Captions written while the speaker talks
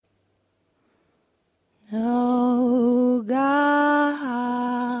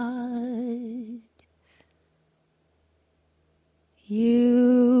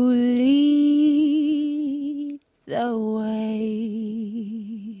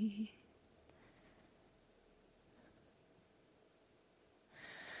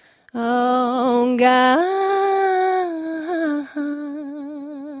God,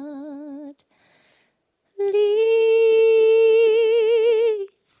 lead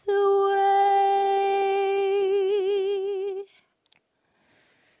the way.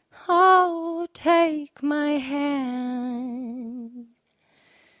 Oh, take my hand,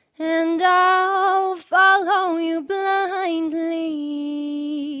 and I'll follow you blindly.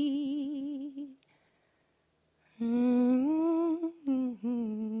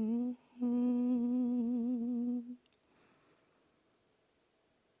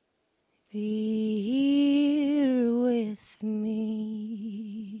 Be here with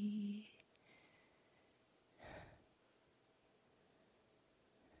me.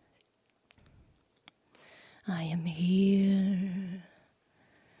 I am here,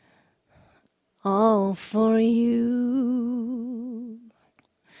 all for you,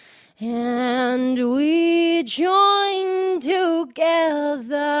 and we join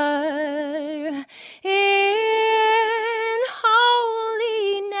together in holiness.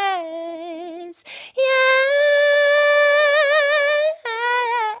 Yeah,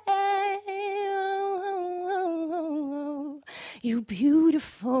 you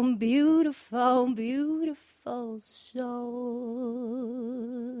beautiful, beautiful, beautiful soul.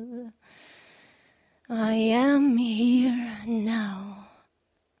 I am here now.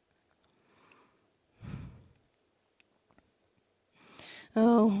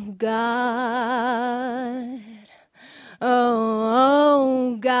 Oh God,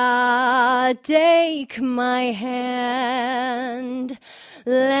 oh God, take my hand.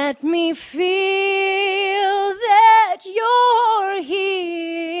 Let me feel that you're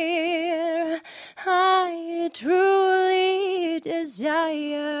here. I truly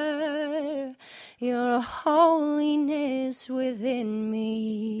desire your holiness within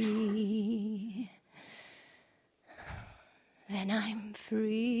me. Then I'm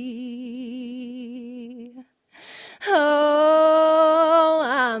free. Oh,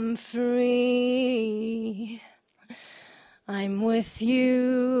 I'm free. I'm with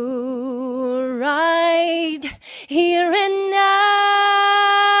you right here and now.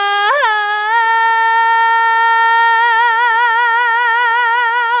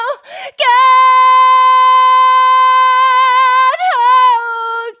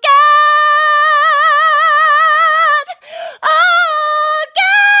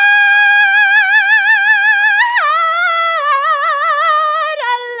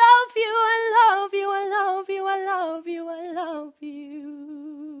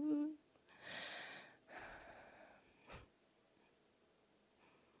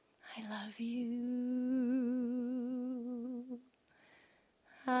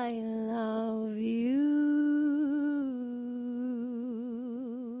 I love you.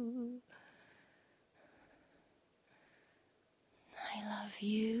 I love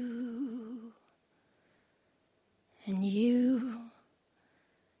you. And you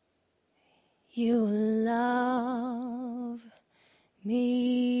love me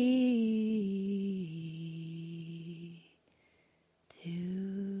too.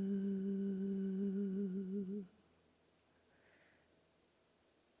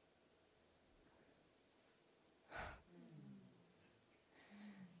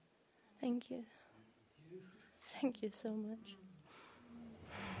 Thank you. Thank you so much.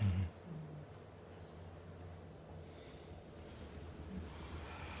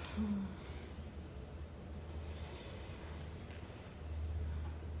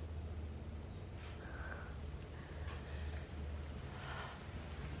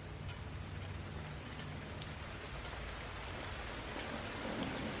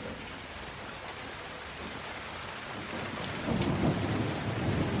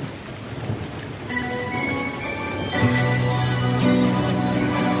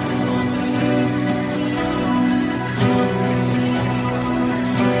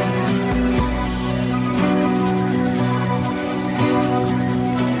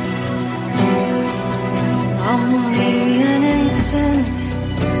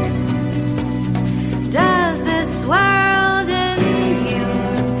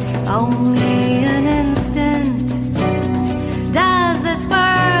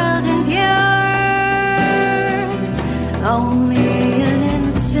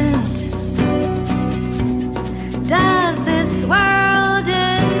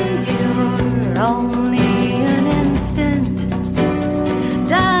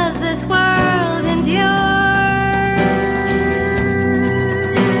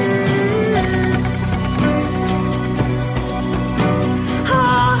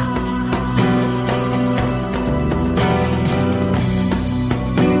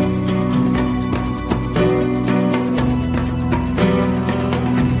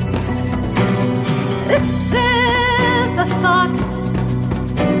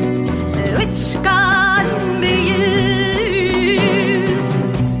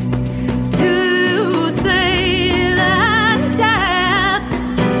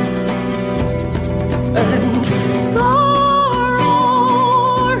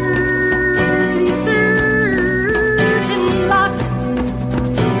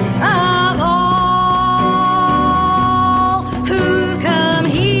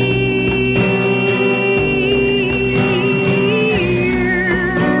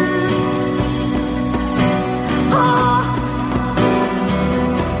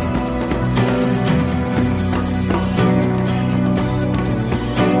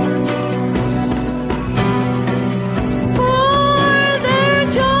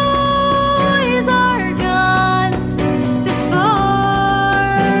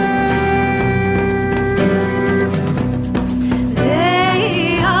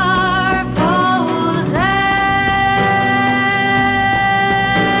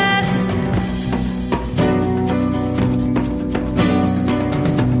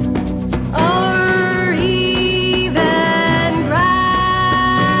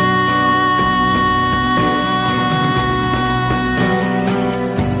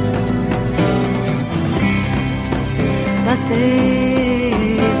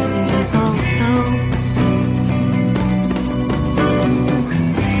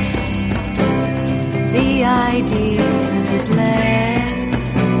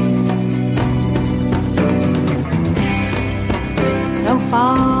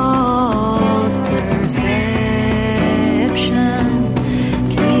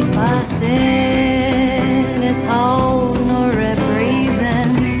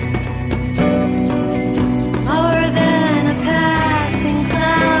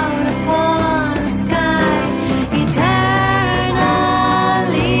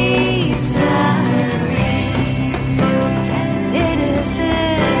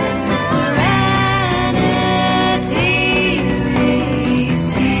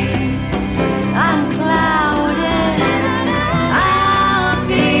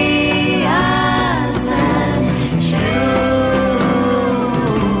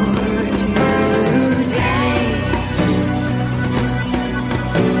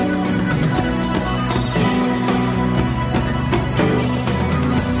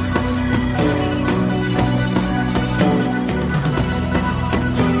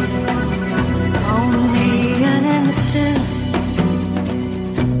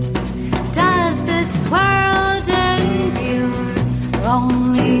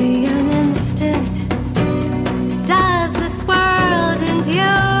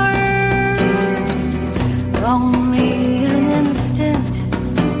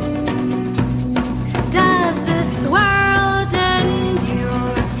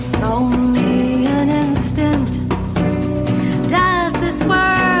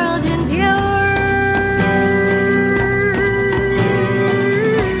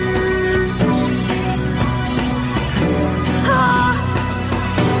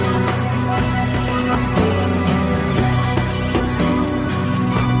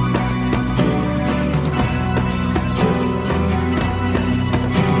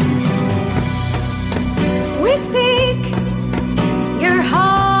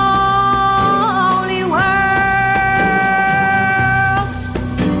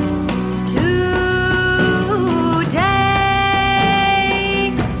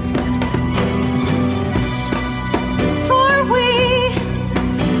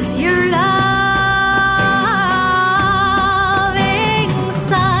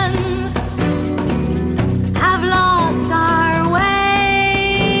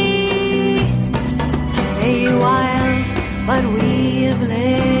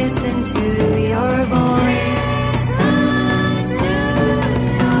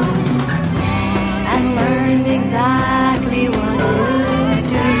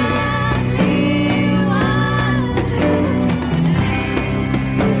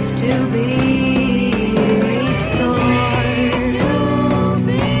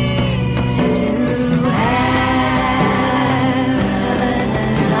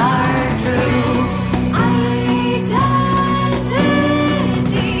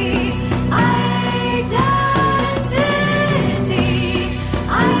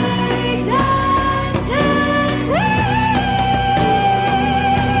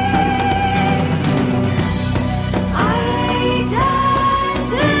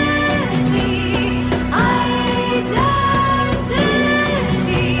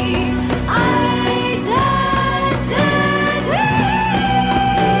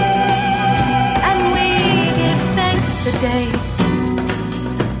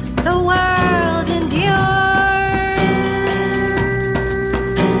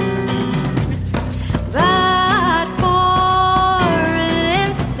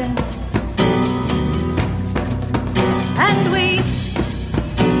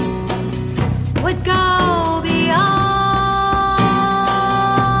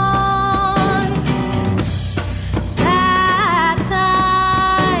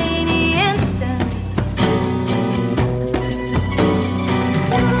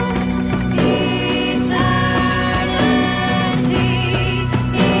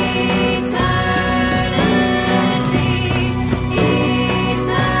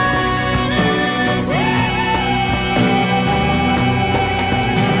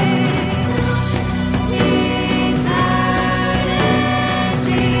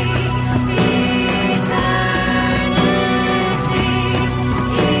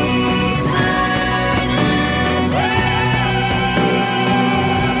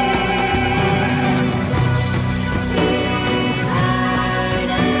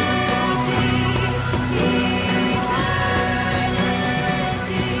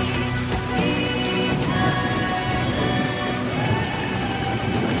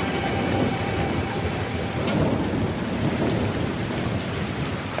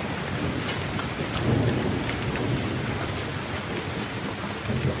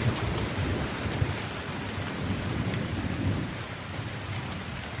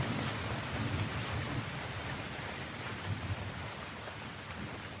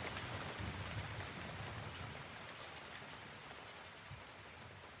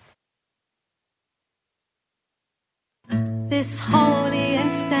 This holy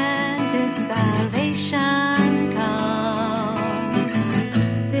instant is salvation come.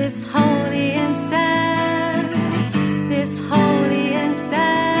 This holy instant, this holy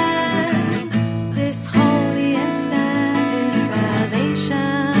instant, this holy instant is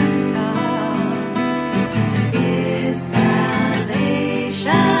salvation come. Is salvation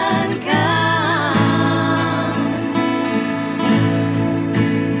come.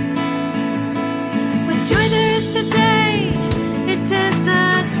 With joy there is today, it is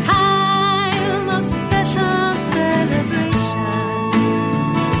a time of special celebration.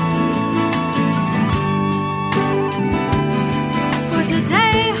 For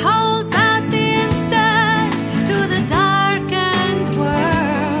today holds out the instant to the darkened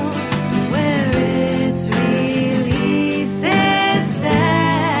world, where its release is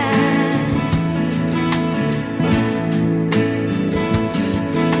sent.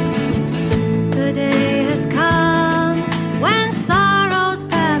 The day has come when sorrows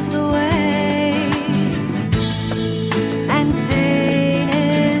pass away and pain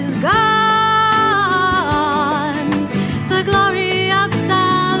is gone. The glory of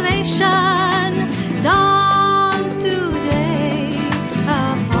salvation dawns today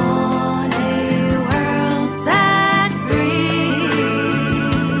upon a world set free.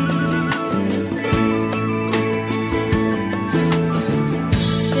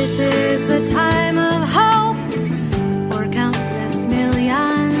 This is the time of hope for countless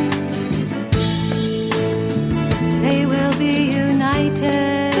millions. They will be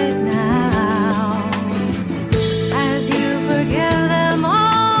united now. As you forgive them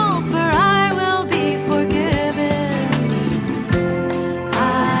all, for I will be forgiven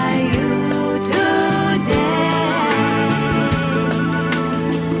by you today.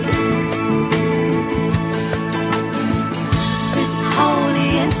 This holy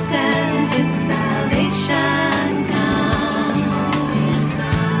instant is salvation come.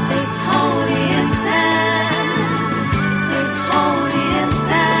 This holy instant, this holy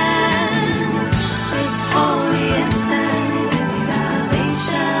instant, this holy instant is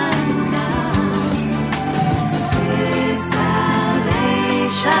salvation come. Is salvation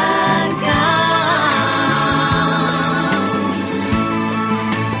come.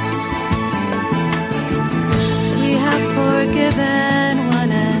 We have forgiven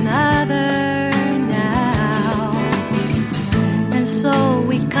one another now, and so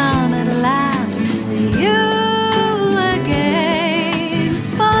we come at last to you again.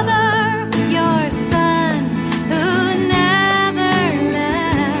 Father, your Son, who never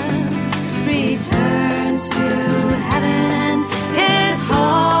left, returns to heaven and his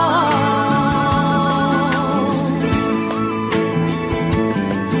home.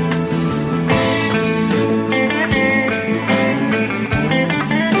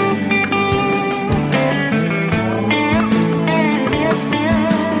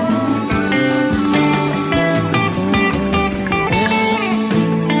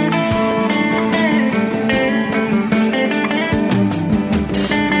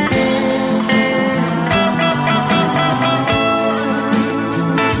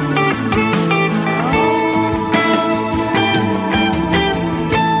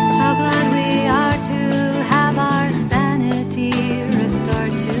 How glad we are to have our sanity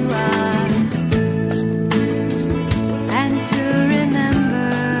restored to us, and to remember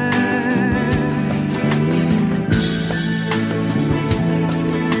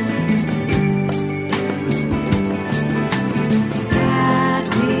that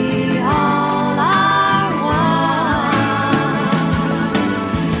we all are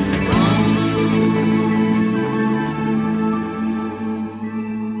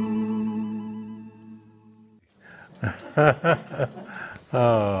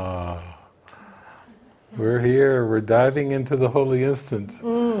Oh, we're here, we're diving into the holy instant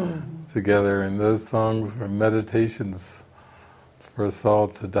together, and those songs are meditations for us all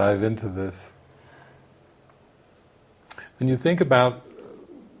to dive into this. When you think about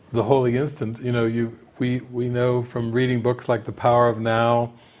the holy instant, you know, we know from reading books like The Power of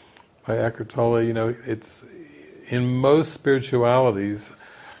Now by Eckhart Tolle, you know, it's in most spiritualities,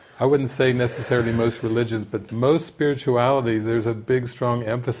 I wouldn't say necessarily most religions, but most spiritualities, there's a big, strong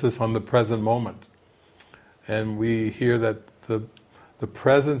emphasis on the present moment. And we hear that the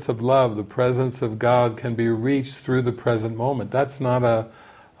presence of love, the presence of God can be reached through the present moment. That's not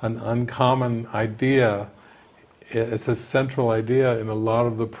an uncommon idea. It's a central idea in a lot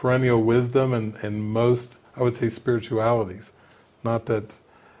of the perennial wisdom and most, I would say, spiritualities. Not that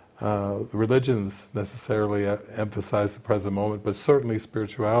religions necessarily emphasize the present moment, but certainly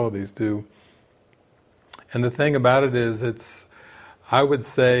spiritualities do. And the thing about it is, I would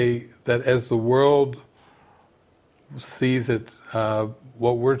say that as the world sees it,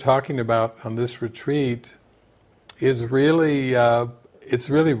 what we're talking about on this retreat is really, it's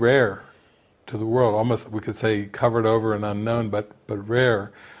really rare to the world. Almost, we could say, covered over and unknown, but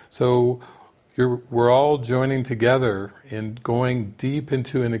rare. So we're all joining together in going deep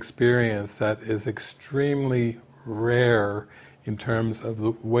into an experience that is extremely rare in terms of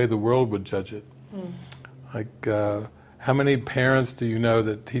the way the world would judge it. Like, how many parents do you know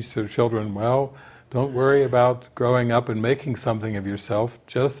that teach their children, well, don't worry about growing up and making something of yourself,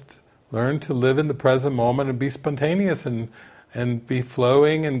 just learn to live in the present moment and be spontaneous and be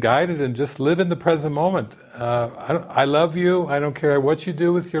flowing and guided and just live in the present moment. I love you, I don't care what you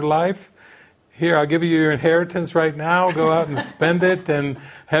do with your life. Here, I'll give you your inheritance right now, go out and spend it and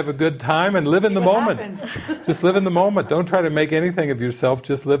have a good time and live in the moment. Just live in the moment. Don't try to make anything of yourself,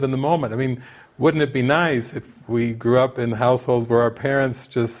 just live in the moment. I mean, wouldn't it be nice if we grew up in households where our parents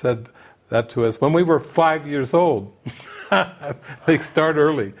just said that to us when we were 5 years old? Like, start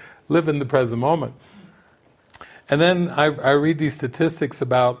early, live in the present moment. And then I read these statistics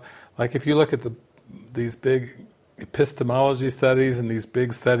about, like, if you look at these big epistemology studies and these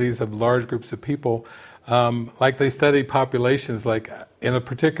big studies of large groups of people, like they study populations, like in a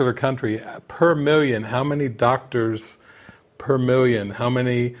particular country, per million, how many doctors per million, how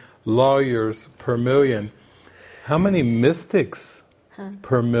many lawyers per million, how many mystics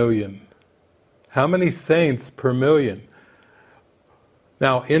per million, how many saints per million.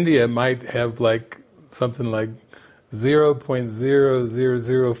 Now, India might have like something like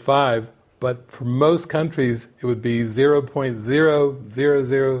 0.0005, but for most countries it would be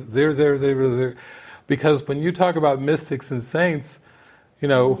 0.0000000, because when you talk about mystics and saints, you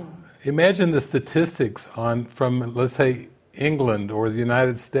know, imagine the statistics from, let's say, England or the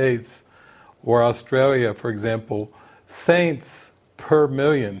United States or Australia, for example, saints per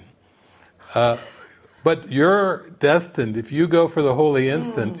million. But you're destined, if you go for the holy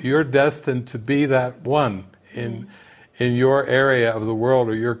instant, you're destined to be that one in your area of the world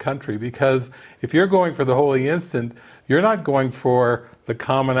or your country, because if you're going for the holy instant, you're not going for the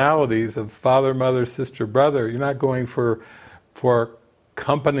commonalities of father, mother, sister, brother. You're not going for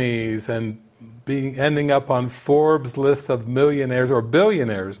companies and ending up on Forbes' list of millionaires or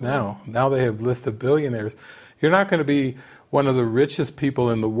billionaires now. Now they have a list of billionaires. You're not going to be one of the richest people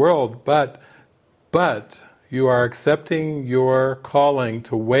in the world, but you are accepting your calling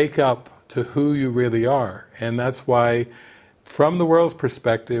to wake up to who you really are. And that's why, from the world's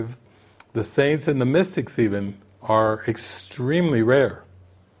perspective, the saints and the mystics even are extremely rare.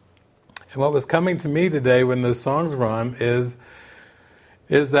 And what was coming to me today when those songs were on is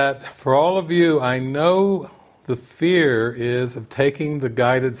that for all of you, I know the fear is of taking the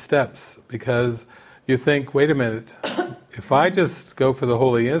guided steps, because you think, wait a minute, if I just go for the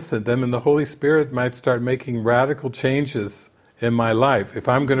holy instant, then the Holy Spirit might start making radical changes in my life. If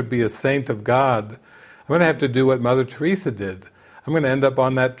I'm going to be a saint of God, I'm going to have to do what Mother Teresa did. I'm going to end up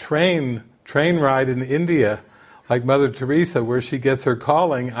on that train ride in India, like Mother Teresa, where she gets her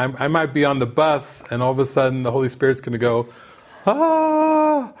calling. I might be on the bus, and all of a sudden the Holy Spirit's going to go,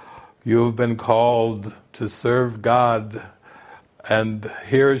 you have been called to serve God, and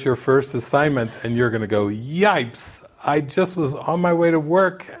here's your first assignment, and you're going to go, yipes, I just was on my way to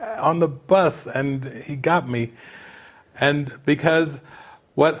work on the bus, and he got me. And because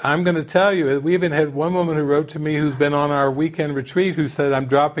what I'm going to tell you is, we even had one woman who wrote to me who's been on our weekend retreat who said, I'm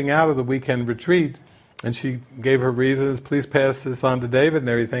dropping out of the weekend retreat. And she gave her reasons, please pass this on to David and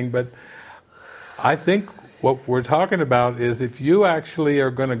everything. But I think what we're talking about is, if you actually are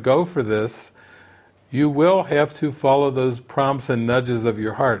going to go for this, you will have to follow those prompts and nudges of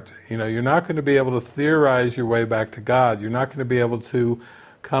your heart. You know, you're not going to be able to theorize your way back to God. You're not going to be able to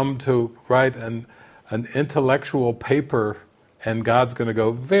come to write an intellectual paper and God's going to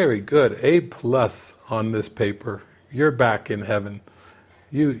go, very good, A+ on this paper. You're back in heaven.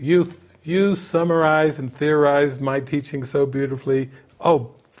 You summarized and theorized my teaching so beautifully.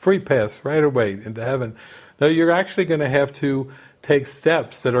 Oh, free pass right away into heaven. No, you're actually going to have to take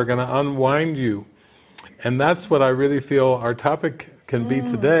steps that are going to unwind you. And that's what I really feel our topic can be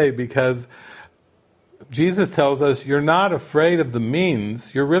today, because Jesus tells us you're not afraid of the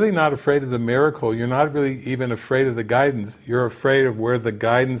means, you're really not afraid of the miracle, you're not really even afraid of the guidance, you're afraid of where the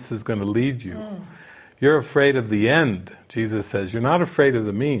guidance is going to lead you. You're afraid of the end, Jesus says, you're not afraid of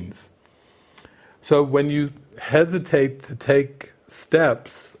the means. So when you hesitate to take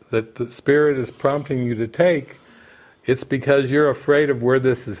steps that the Spirit is prompting you to take, it's because you're afraid of where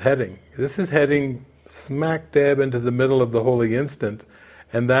this is heading. This is heading smack dab into the middle of the holy instant,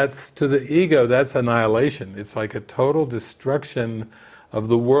 and that's, to the ego, that's annihilation. It's like a total destruction of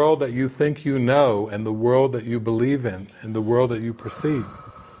the world that you think you know, and the world that you believe in, and the world that you perceive.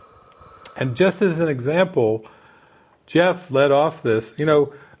 And just as an example, Jeff led off this.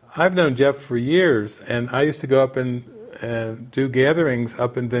 I've known Jeff for years, and I used to go up and do gatherings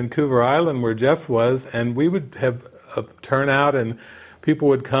up in Vancouver Island where Jeff was, and we would have a turnout, and people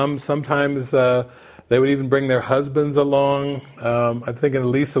would come. Sometimes they would even bring their husbands along. I'm thinking of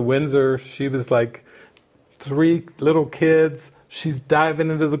Lisa Windsor. She was like 3 little kids. She's diving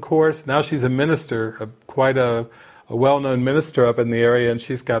into the Course. Now she's a minister, quite a well-known minister up in the area, and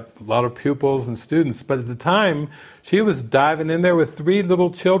she's got a lot of pupils and students. But at the time, she was diving in there with 3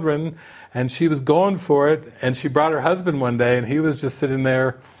 little children, and she was going for it. And she brought her husband one day, and he was just sitting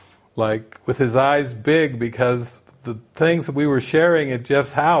there like with his eyes big, because the things that we were sharing at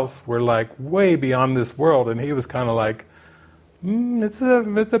Jeff's house were like way beyond this world. And he was kind of like, it's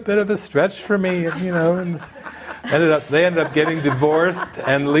a bit of a stretch for me, and they ended up getting divorced,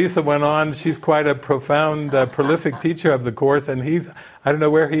 and Lisa went on. She's quite a profound, prolific teacher of the Course, and I don't know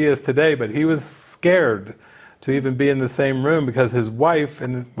where he is today, but he was scared to even be in the same room because his wife,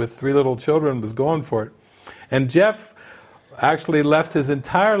 and with 3 little children, was going for it. And Jeff actually left his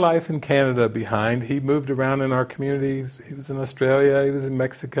entire life in Canada behind. He moved around in our communities. He was in Australia, he was in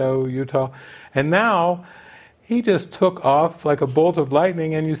Mexico, Utah, and now he just took off like a bolt of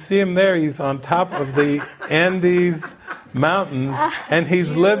lightning, and you see him there. He's on top of the Andes Mountains, and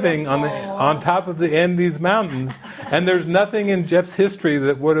he's living on top of the Andes Mountains. And there's nothing in Jeff's history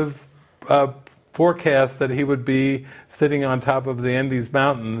that would have forecast that he would be sitting on top of the Andes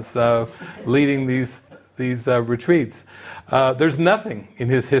Mountains, leading these retreats. There's nothing in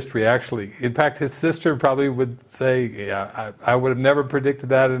his history, actually. In fact, his sister probably would say, "Yeah, I would have never predicted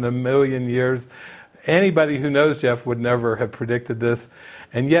that in a million years." Anybody who knows Jeff would never have predicted this.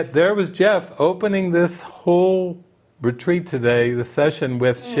 And yet there was Jeff opening this whole retreat today, the session,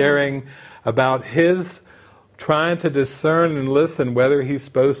 with sharing about his trying to discern and listen whether he's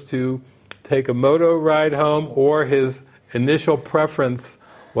supposed to take a moto ride home, or his initial preference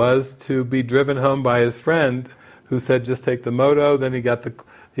was to be driven home by his friend who said just take the moto. Then he got the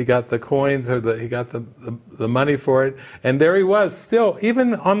coins, or he got the money for it, and there he was, still,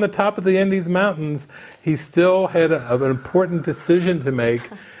 even on the top of the Andes Mountains, he still had an important decision to make.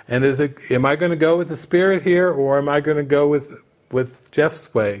 And am I going to go with the Spirit here, or am I going to go with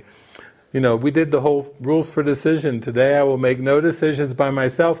Jeff's way? We did the whole rules for decision. Today I will make no decisions by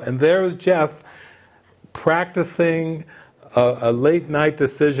myself. And there was Jeff practicing a late night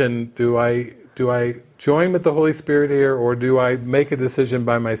decision. Do I join with the Holy Spirit here, or do I make a decision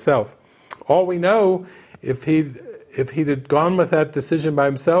by myself? All we know, if he'd had gone with that decision by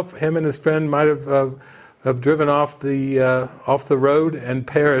himself, him and his friend might have driven off the road and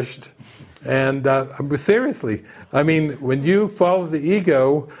perished. And seriously, when you follow the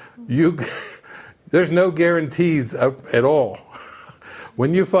ego, there's no guarantees at all.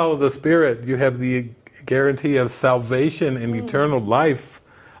 When you follow the Spirit, you have the guarantee of salvation and eternal life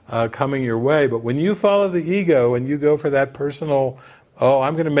coming your way. But when you follow the ego and you go for that personal,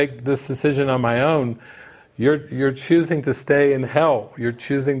 I'm going to make this decision on my own, you're choosing to stay in hell. You're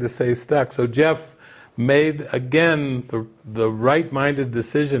choosing to stay stuck. So Jeff made again the right-minded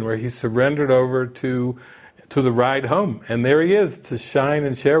decision where he surrendered over to the ride home, and there he is to shine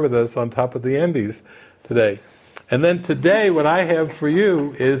and share with us on top of the Andes today. And then today, what I have for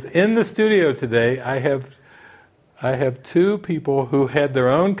you is, in the studio today, I have 2 people who had their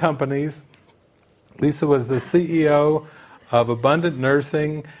own companies. Lisa was the CEO of Abundant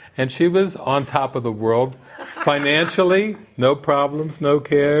Nursing, and she was on top of the world financially, no problems, no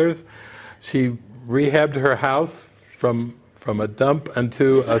cares. She rehabbed her house from a dump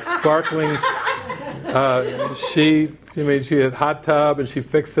into a sparkling. She had a hot tub, and she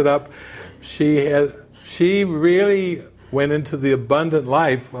fixed it up. She really went into the abundant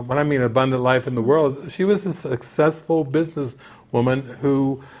life. When I mean abundant life in the world, she was a successful businesswoman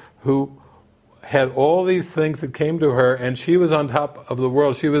who had all these things that came to her, and she was on top of the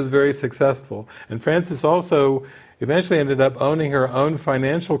world. She was very successful. And Frances also eventually ended up owning her own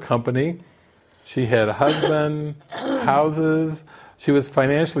financial company. She had a husband, houses. She was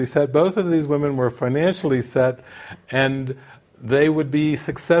financially set. Both of these women were financially set, and they would be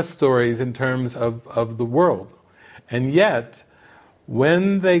success stories in terms of the world. And yet,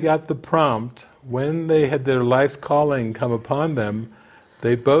 when they got the prompt, when they had their life's calling come upon them,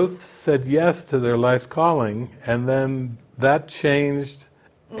 they both said yes to their life's calling, and then that changed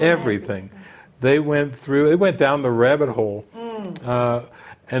everything. They went down the rabbit hole,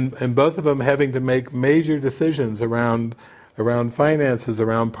 and both of them having to make major decisions around finances,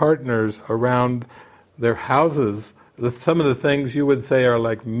 around partners, around their houses. some of the things you would say are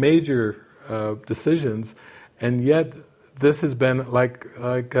like major decisions, and yet this has been like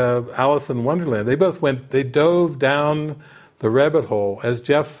Alice in Wonderland. They dove down the rabbit hole as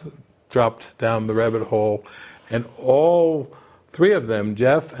Jeff dropped down the rabbit hole, and all three of them,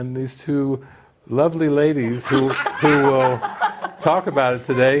 Jeff and these two lovely ladies who will talk about it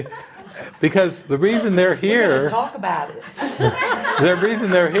today, because the reason they're here, talk about it. the reason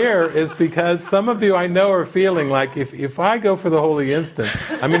they're here is because some of you I know are feeling like if I go for the holy instant,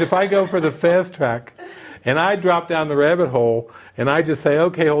 if I go for the fast track, and I drop down the rabbit hole, and I just say,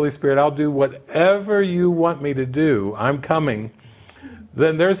 okay, Holy Spirit, I'll do whatever you want me to do, I'm coming,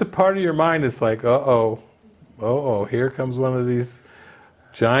 then there's a part of your mind that's like, uh-oh, here comes one of these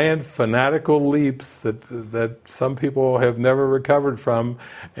giant fanatical leaps that some people have never recovered from,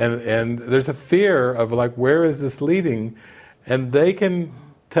 and there's a fear of like, where is this leading? And they can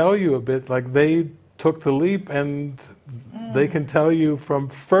tell you a bit, like they took the leap, and they can tell you from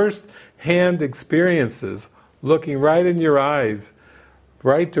first-hand experiences, looking right in your eyes,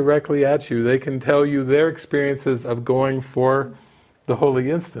 right directly at you, they can tell you their experiences of going for the holy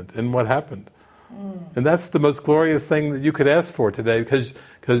instant and what happened. And that's the most glorious thing that you could ask for today,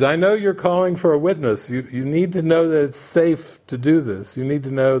 because I know you're calling for a witness. You need to know that it's safe to do this. You need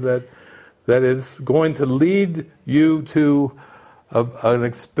to know that it's going to lead you to an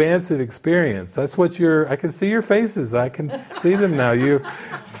expansive experience. That's what I can see your faces. I can see them now. You're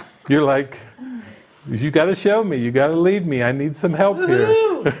like, you got to show me. You got to lead me. I need some help here.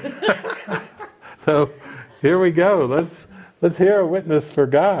 So here we go. Let's hear a witness for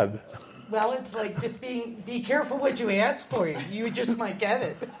God. Well, it's like just be careful what you ask for. You just might get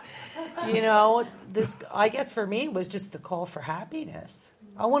it. This, I guess for me, was just the call for happiness.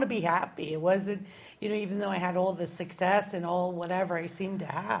 I want to be happy. It wasn't, even though I had all the success and all whatever I seemed to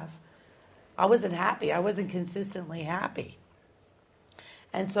have, I wasn't happy. I wasn't consistently happy.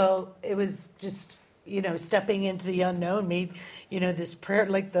 And so it was just, stepping into the unknown made, this prayer,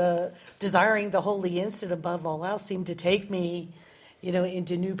 like the desiring the holy instant above all else seemed to take me,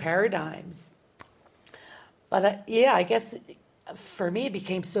 into new paradigms. But I guess for me it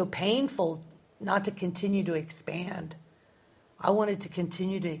became so painful not to continue to expand. I wanted to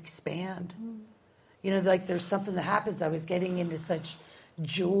continue to expand. Like there's something that happens. I was getting into such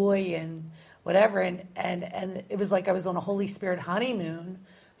joy and whatever, and it was like I was on a Holy Spirit honeymoon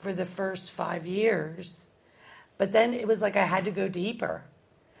for the first 5 years. But then it was like I had to go deeper.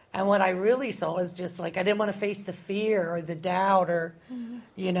 And what I really saw was just like I didn't want to face the fear or the doubt or,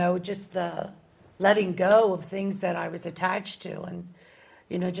 just the letting go of things that I was attached to and,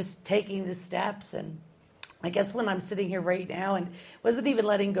 just taking the steps. And I guess when I'm sitting here right now and wasn't even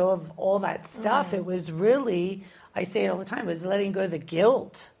letting go of all that stuff, it was really, I say it all the time, it was letting go of the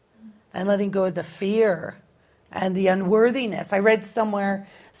guilt and letting go of the fear and the unworthiness. I read somewhere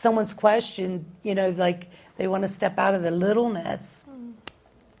someone's question, like they want to step out of the littleness.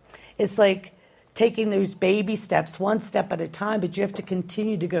 It's like taking those baby steps, one step at a time, but you have to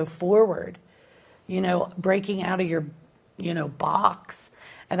continue to go forward, breaking out of your, box.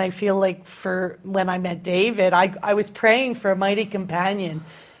 And I feel like when I met David, I was praying for a mighty companion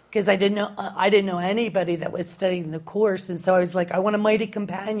because I didn't know anybody that was studying the course. And so I was like, I want a mighty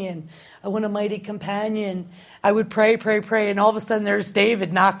companion. I want a mighty companion. I would pray. And all of a sudden there's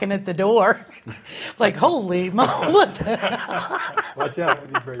David knocking at the door. Like, holy moly. Watch out what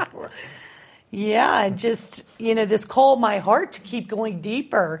you pray for. Yeah, and just, this call my heart to keep going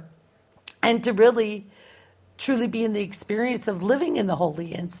deeper and to really, truly be in the experience of living in the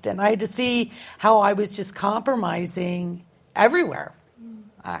holy instant. I had to see how I was just compromising everywhere,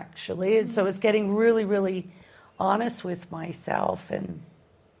 actually. And so it's getting really, really honest with myself. And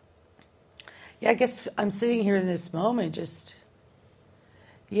I guess I'm sitting here in this moment just,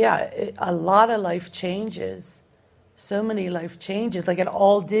 a lot of life changes. So many life changes, like it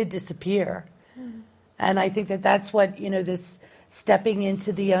all did disappear. And I think that's what, this stepping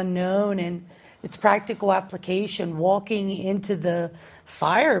into the unknown and its practical application, walking into the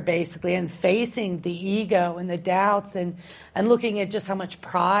fire basically and facing the ego and the doubts and looking at just how much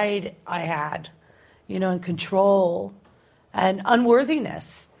pride I had, and control and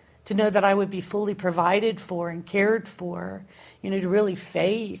unworthiness to know that I would be fully provided for and cared for, to really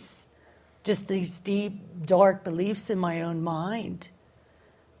face just these deep, dark beliefs in my own mind.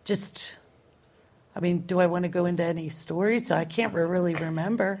 Do I want to go into any stories? I can't really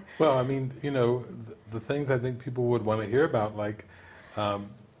remember. Well, the things I think people would want to hear about, like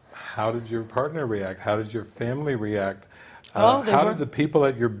how did your partner react? How did your family react? Oh, they how were. did the people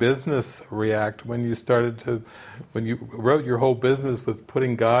at your business react when you wrote your whole business with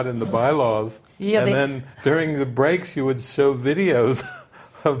putting God in the bylaws? Yeah, and then during the breaks you would show videos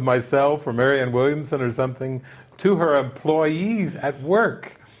of myself or Marianne Williamson or something to her employees at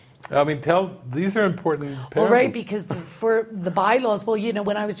work. I mean, these are important parables. Well, right, because for the bylaws, well,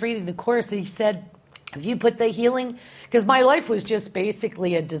 when I was reading the course, he said, if you put the healing, because my life was just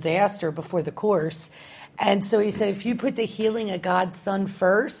basically a disaster before the course. And so he said, if you put the healing of God's Son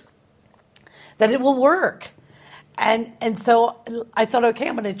first, that it will work. And so I thought, okay,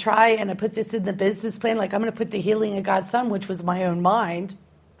 I'm going to try, and I put this in the business plan, like I'm going to put the healing of God's Son, which was my own mind.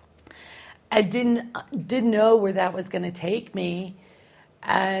 I didn't know where that was going to take me.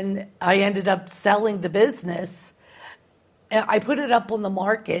 And I ended up selling the business. I put it up on the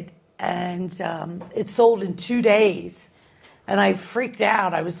market, and it sold in 2 days. And I freaked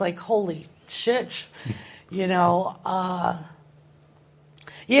out. I was like, holy shit.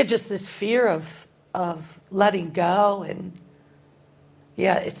 Just this fear of letting go. And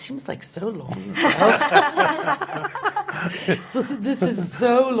yeah, it seems like so long ago. So this is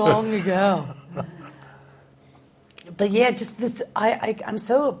so long ago. But yeah, just this, I'm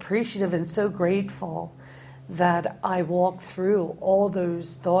so appreciative and so grateful that I walked through all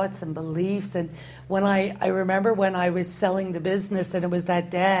those thoughts and beliefs. And when I remember when I was selling the business, and it was that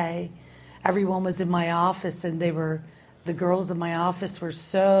day, everyone was in my office, and the girls in my office were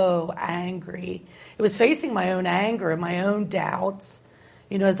so angry. It was facing my own anger and my own doubts.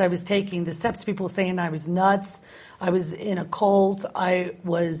 As I was taking the steps, people saying I was nuts, I was in a cult, I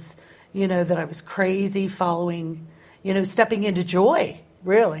was, that I was crazy, following, stepping into joy,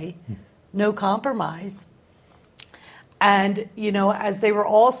 really, no compromise. And, as they were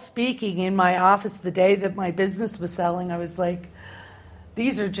all speaking in my office the day that my business was selling, I was like,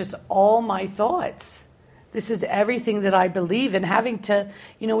 these are just all my thoughts. This is everything that I believe. And having to,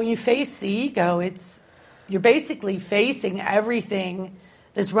 when you face the ego, you're basically facing everything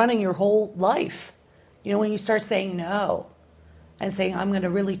that's running your whole life. When you start saying no and saying, I'm going to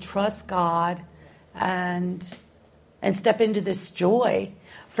really trust God and step into this joy.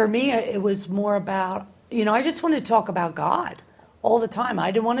 For me, it was more about, I just wanted to talk about God all the time.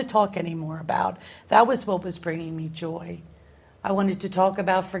 I didn't want to talk anymore about, that was what was bringing me joy. I wanted to talk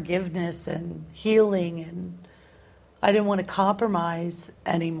about forgiveness and healing, and I didn't want to compromise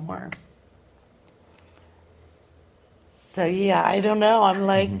anymore. So yeah, I don't know. I'm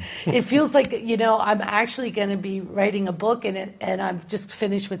like, it feels like, I'm actually going to be writing a book, and I've just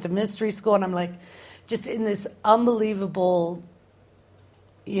finished with the mystery school, and I'm like, just in this unbelievable,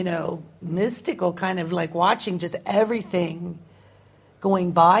 mystical kind of like watching just everything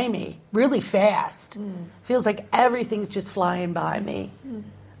going by me really fast. Feels like everything's just flying by me.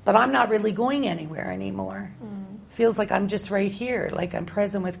 But I'm not really going anywhere anymore. Feels like I'm just right here, like I'm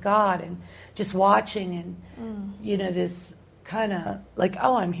present with God and just watching, and this kind of like,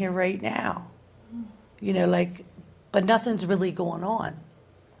 oh, I'm here right now. But nothing's really going on.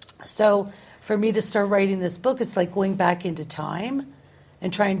 So for me to start writing this book, it's like going back into time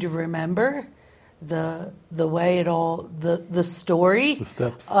and trying to remember the way it all, the story, the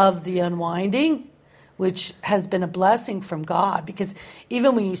steps of the unwinding, which has been a blessing from God. Because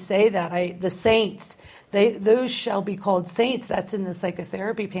even when you say that, the saints, those shall be called saints. That's in the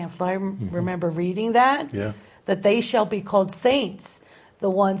psychotherapy pamphlet. I remember reading that. Yeah. That they shall be called saints. The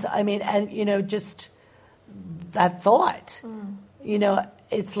ones, and just that thought.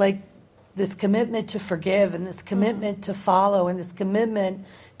 It's like this commitment to forgive, and this commitment to follow, and this commitment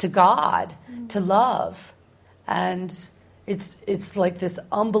to God, to love. And it's like this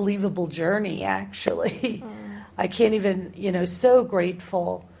unbelievable journey, actually. I can't even, so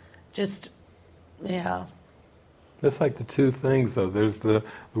grateful. Just, yeah. That's like the two things, though. There's the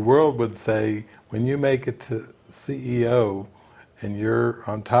world would say, when you make it to CEO and you're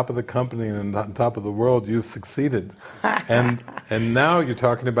on top of the company and on top of the world, you've succeeded. and now you're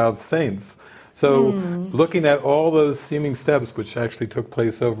talking about saints. So looking at all those seeming steps, which actually took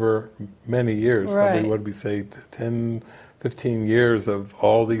place over many years, right. probably, what did we say, 10, 15 years of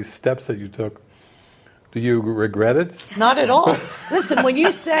all these steps that you took, do you regret it? Not at all. Listen, when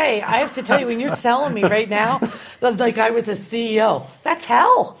you say, I have to tell you, when you're telling me right now, like I was a CEO, that's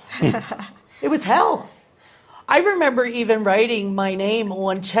hell. It was hell. I remember even writing my name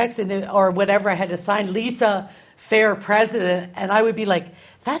on checks or whatever I had to sign, Lisa Fair President, and I would be like,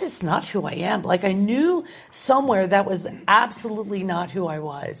 that is not who I am. Like I knew somewhere that was absolutely not who I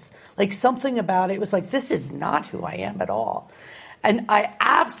was. Like something about it was like, this is not who I am at all. And I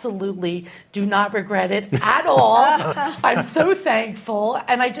absolutely do not regret it at all. I'm so thankful.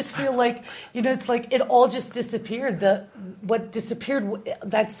 And I just feel like, it's like it all just disappeared. What disappeared,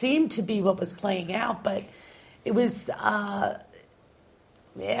 that seemed to be what was playing out. But it was, I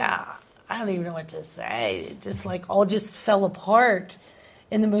don't even know what to say. It just like all just fell apart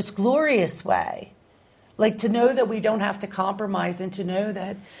in the most glorious way. Like to know that we don't have to compromise and to know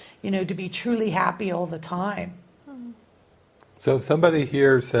that, to be truly happy all the time. So if somebody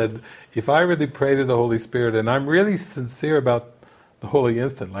here said, if I really pray to the Holy Spirit and I'm really sincere about the Holy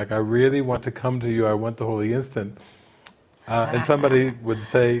Instant, like I really want to come to you, I want the Holy Instant, and somebody would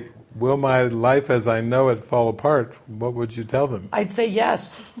say, will my life as I know it fall apart, what would you tell them? I'd say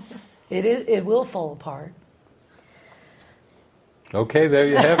yes. It will fall apart. Okay, there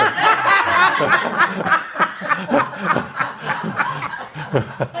you have it.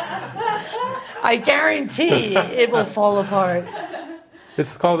 I guarantee it will fall apart.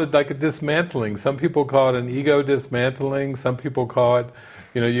 It's called like a dismantling. Some people call it an ego dismantling. Some people call it,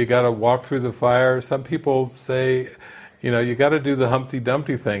 you got to walk through the fire. Some people say, you got to do the Humpty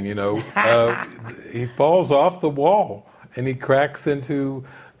Dumpty thing. He falls off the wall and he cracks into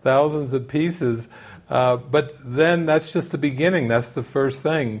thousands of pieces. But then that's just the beginning. That's the first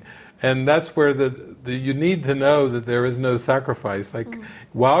thing. And that's where you need to know that there is no sacrifice. Like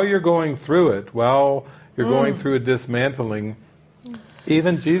while you're going through it, while you're going through a dismantling,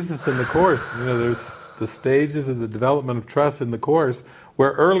 even Jesus in the Course, there's the stages of the development of trust in the Course,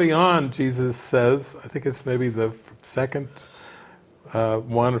 where early on Jesus says, I think it's maybe the second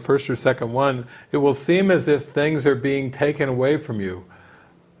one, first or second one, it will seem as if things are being taken away from you.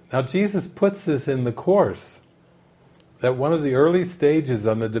 Now Jesus puts this in the Course, that one of the early stages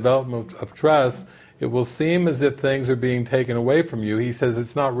on the development of trust, it will seem as if things are being taken away from you. He says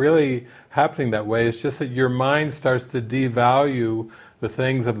it's not really happening that way, it's just that your mind starts to devalue the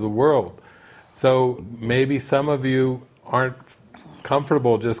things of the world. So maybe some of you aren't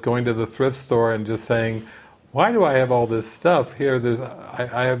comfortable just going to the thrift store and just saying, why do I have all this stuff here?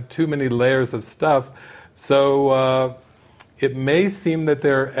 I have too many layers of stuff. So it may seem that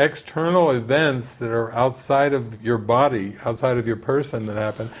there are external events that are outside of your body, outside of your person that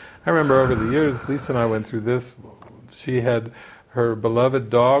happen. I remember over the years, Lisa and I went through this. She had, her beloved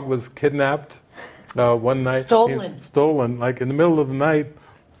dog was kidnapped one night. Stolen, like in the middle of the night.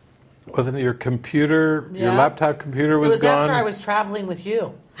 Wasn't it your computer, your laptop computer was gone? It was after I was traveling with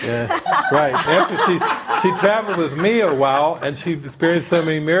you. Yeah, right. After she traveled with me a while, and she experienced so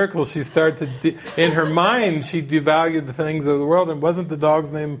many miracles, she started to, in her mind, she devalued the things of the world. And wasn't the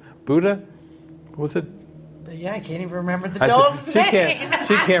dog's name Buddha? Was it? Yeah, I can't even remember the dog's name.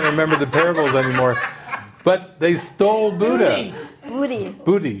 She can't remember the parables anymore. But they stole Buddha.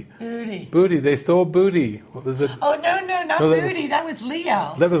 Booty. They stole Booty. What was it? Oh, no, not Booty. That was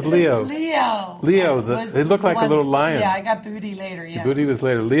Leo. That was Leo. Leo. They looked like a little lion. Yeah, I got Booty later, yes. Booty was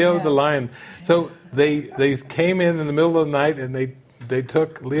later. Leo the lion. So they came in the middle of the night and they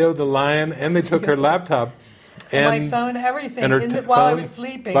took Leo the lion and they took her laptop. And my phone, everything, and while I was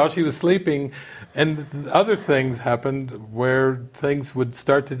sleeping. While she was sleeping. And other things happened where things would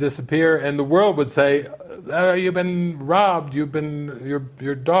start to disappear and the world would say, you've been robbed, your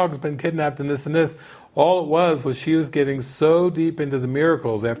dog's been kidnapped and this. All it was she was getting so deep into the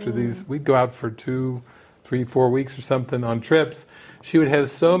miracles after these, we'd go out for 2, 3, 4 weeks or something on trips. She would have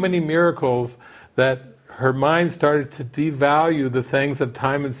so many miracles that her mind started to devalue the things of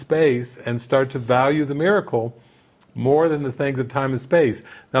time and space and start to value the miracle more than the things of time and space.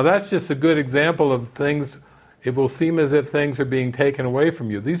 Now that's just a good example of things, it will seem as if things are being taken away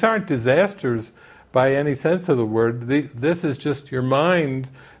from you. These aren't disasters by any sense of the word. This is just your mind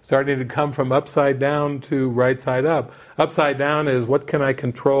starting to come from upside down to right side up. Upside down is what can I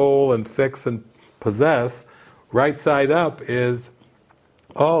control and fix and possess. Right side up is,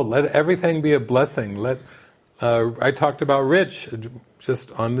 let everything be a blessing. I talked about Rich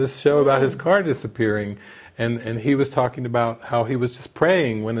just on this show about his car disappearing. And he was talking about how he was just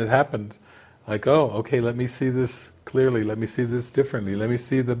praying when it happened. Like, okay, let me see this clearly. Let me see this differently. Let me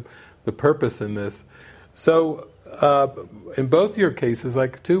see the purpose in this. So, in both your cases,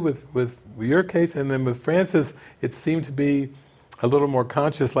 like too with your case and then with Francis, it seemed to be a little more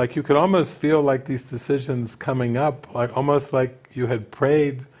conscious. Like you could almost feel like these decisions coming up, like almost like you had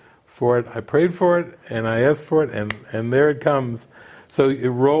prayed for it. I prayed for it and I asked for it and there it comes. So it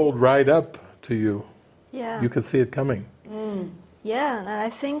rolled right up to you. Yeah. You could see it coming. Yeah, and I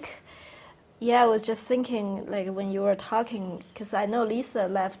think, I was just thinking, like when you were talking, because I know Lisa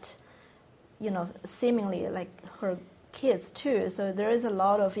left, seemingly like her kids too, so there is a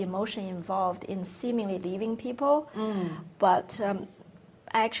lot of emotion involved in seemingly leaving people. But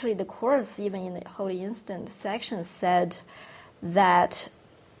actually, the Course, even in the Holy Instant section, said that,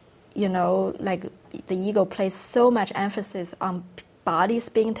 like the ego places so much emphasis on bodies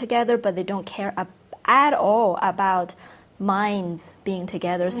being together, but they don't care at all about minds being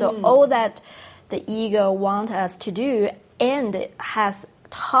together. So all that the ego wants us to do and has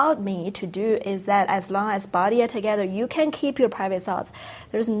taught me to do is that as long as body are together, you can keep your private thoughts.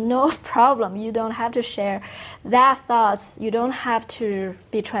 There's no problem. You don't have to share that thoughts. You don't have to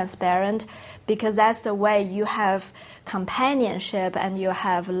be transparent, because that's the way you have companionship and you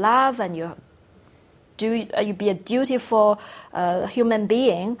have love and you be a dutiful human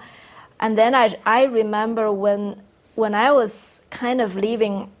being. And then I remember when I was kind of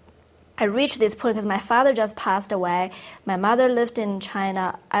leaving, I reached this point because my father just passed away. My mother lived in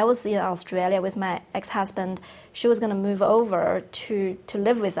China. I was in Australia with my ex-husband. She was going to move over to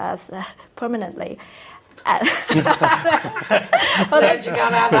live with us permanently. Glad you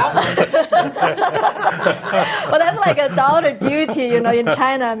got out that one. Well, that's like a daughter duty, in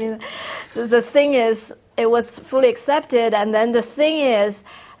China. I mean, the thing is, it was fully accepted. And then the thing is,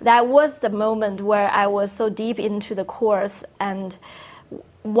 that was the moment where I was so deep into the Course and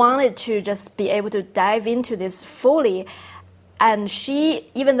wanted to just be able to dive into this fully. And she,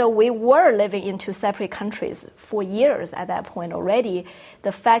 even though we were living in two separate countries for years at that point already,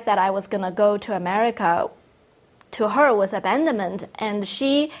 the fact that I was going to go to America, to her was abandonment. And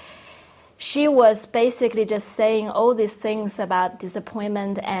she was basically just saying all these things about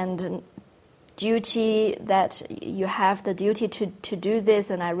disappointment and duty, that you have the duty to do this,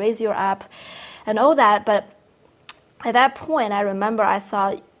 and I raise you up and all that. But at that point, I remember I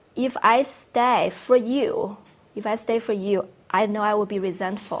thought, if I stay for you, I know I will be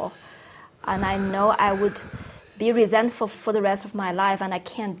resentful. And I know I would be resentful for the rest of my life, and I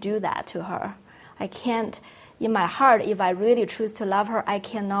can't do that to her. I can't, in my heart, if I really choose to love her, I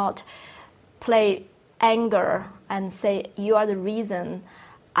cannot play anger and say, you are the reason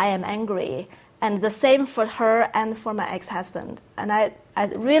I am angry. And the same for her and for my ex-husband. And I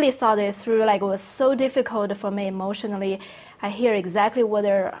really thought it through. Like, it was so difficult for me emotionally. I hear exactly what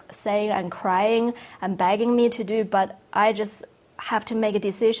they're saying and crying and begging me to do, but I just have to make a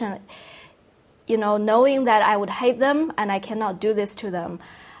decision, knowing that I would hate them and I cannot do this to them.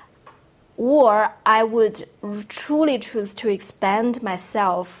 Or I would truly choose to expand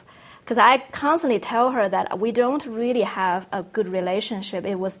myself, because I constantly tell her that we don't really have a good relationship.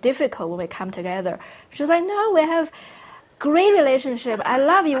 It was difficult when we come together. She was like, no, we have great relationship. I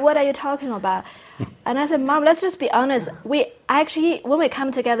love you. What are you talking about? And I said, Mom, let's just be honest. We actually, when we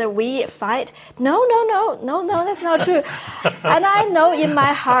come together, we fight. No, that's not true. And I know in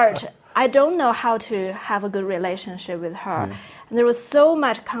my heart, I don't know how to have a good relationship with her. And there was so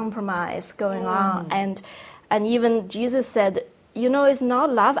much compromise going on. And even Jesus said, it's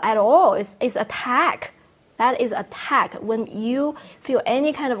not love at all. It's attack. That is attack. When you feel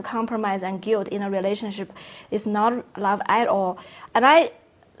any kind of compromise and guilt in a relationship, it's not love at all. And I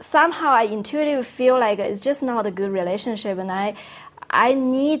intuitively feel like it's just not a good relationship. And I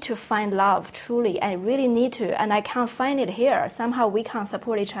need to find love, truly. I really need to. And I can't find it here. Somehow we can't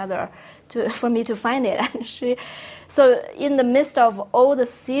support each other for me to find it. So in the midst of all the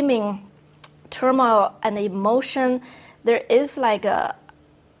seeming turmoil and emotion, there is like a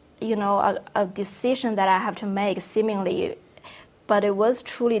decision that I have to make, seemingly, but it was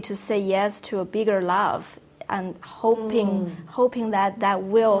truly to say yes to a bigger love, and hoping that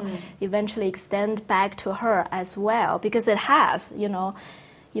will eventually extend back to her as well, because it has,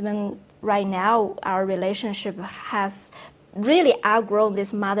 even right now our relationship has really outgrown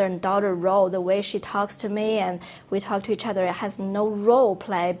this mother and daughter role. The way she talks to me and we talk to each other, it has no role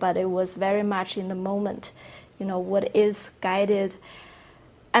play, but it was very much in the moment. What is guided.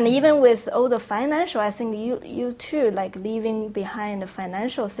 And even with all the financial, I think you too, like leaving behind the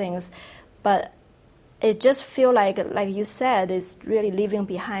financial things, but it just feel like you said, is really leaving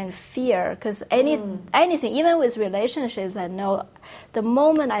behind fear. Because anything, even with relationships, I know the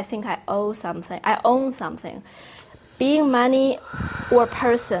moment I think I own something, being money or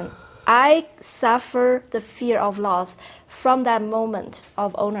person, I suffer the fear of loss from that moment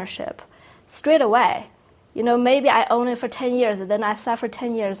of ownership straight away. Maybe I own it for 10 years, and then I suffer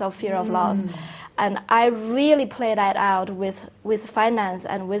 10 years of fear of loss. And I really play that out with finance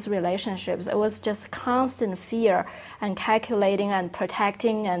and with relationships. It was just constant fear and calculating and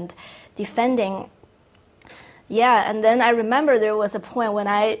protecting and defending. Yeah, and then I remember there was a point when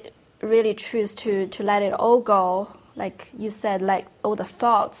I really choose to let it all go. Like you said, like all the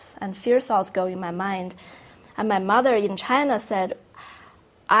thoughts and fear thoughts go in my mind. And my mother in China said,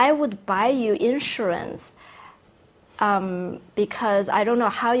 I would buy you insurance because I don't know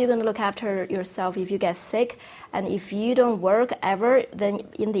how you're going to look after yourself if you get sick, and if you don't work ever, then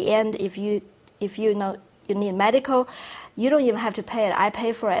in the end, if you know you need medical, you don't even have to pay it. I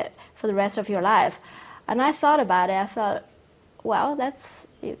pay for it for the rest of your life. And I thought about it. I thought, well, that's,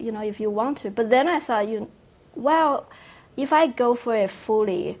 if you want to. But then I thought, if I go for it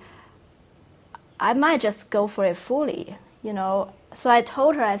fully, I might just go for it fully, So I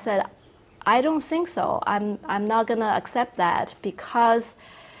told her, I said, I don't think so. I'm not going to accept that because,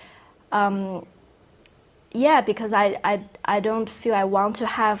 because I don't feel I want to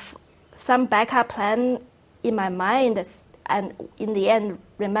have some backup plan in my mind and in the end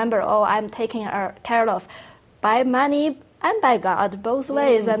remember, I'm taken care of by money and by God, both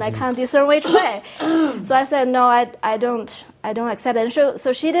ways, and I can't discern which way. So I said, no, I don't accept it. And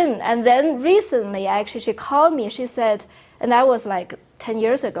so she didn't. And then recently, actually, she called me. She said, and that was like 10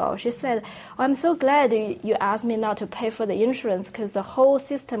 years ago. She said, I'm so glad you asked me not to pay for the insurance because the whole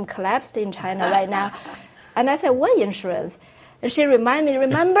system collapsed in China right now. And I said, what insurance? And she reminded me,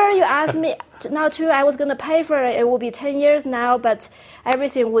 remember you asked me not to, I was going to pay for it. It will be 10 years now, but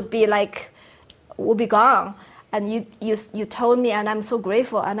everything would be gone. And you told me, and I'm so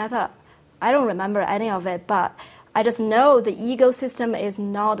grateful. And I thought, I don't remember any of it, but I just know the ecosystem is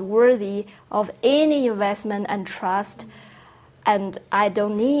not worthy of any investment and trust, and I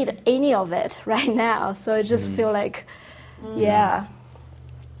don't need any of it right now. So I just feel like, yeah.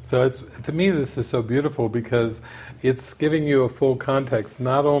 So to me, this is so beautiful because it's giving you a full context,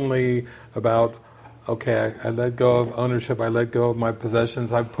 not only about, okay, I let go of ownership, I let go of my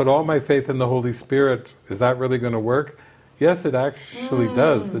possessions, I put all my faith in the Holy Spirit. Is that really going to work? Yes, it actually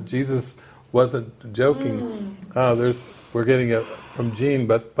does. That Jesus wasn't joking. We're getting it from Jean,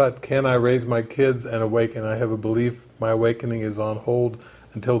 but can I raise my kids and awaken? I have a belief my awakening is on hold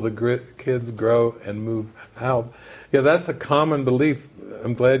until the kids grow and move out. Yeah, that's a common belief.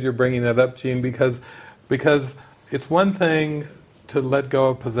 I'm glad you're bringing that up, Jean, because it's one thing to let go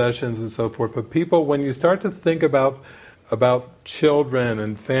of possessions and so forth, but people, when you start to think about children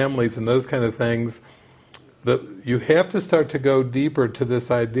and families and those kind of things, you have to start to go deeper to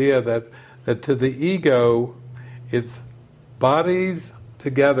this idea that to the ego, it's bodies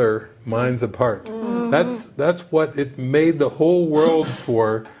together, minds apart. That's what it made the whole world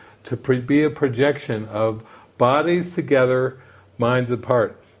for, to be a projection of bodies together, minds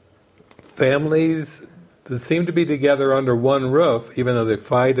apart. Families that seem to be together under one roof, even though they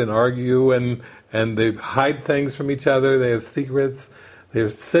fight and argue and they hide things from each other, they have secrets, they're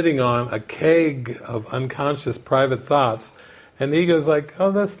sitting on a keg of unconscious private thoughts, and the ego's like,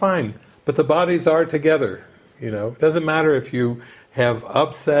 oh, that's fine. But the bodies are together, It doesn't matter if you have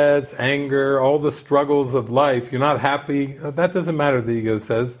upsets, anger, all the struggles of life, you're not happy, that doesn't matter, the ego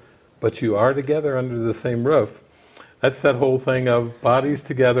says, but you are together under the same roof. That's that whole thing of bodies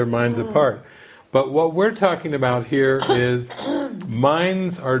together, minds apart. But what we're talking about here is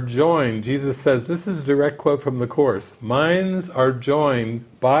minds are joined. Jesus says, this is a direct quote from the Course, minds are joined,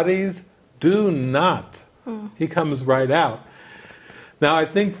 bodies do not. He comes right out. Now I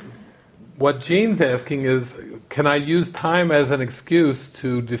think what Jean's asking is, can I use time as an excuse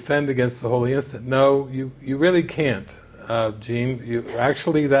to defend against the Holy Instant? No, you really can't, Jean.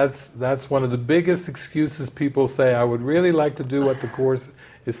 Actually, that's one of the biggest excuses people say. I would really like to do what the Course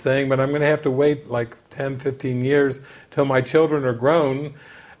is saying, but I'm going to have to wait like 10, 15 years till my children are grown.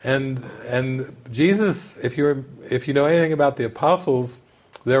 And Jesus, if you know anything about the apostles,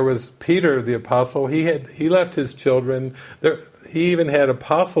 there was Peter the apostle. He left his children. He even had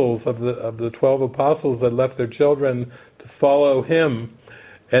apostles of the 12 apostles that left their children to follow him.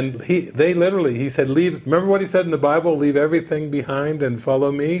 And he said, leave. Remember what he said in the Bible? Leave everything behind and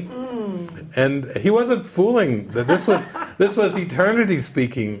follow me. And he wasn't fooling. That this was eternity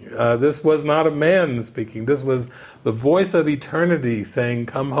speaking. This was not a man speaking. This was the voice of eternity saying,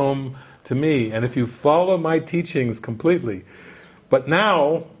 "Come home to me." And if you follow my teachings completely. But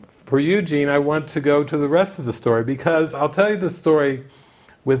now, for you, Jean, I want to go to the rest of the story, because I'll tell you the story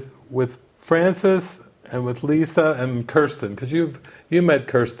with Francis and with Lisa and Kirsten, because you met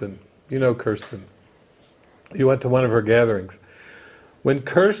Kirsten. You know Kirsten. You went to one of her gatherings.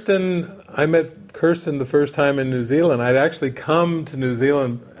 I met Kirsten the first time in New Zealand. I'd actually come to New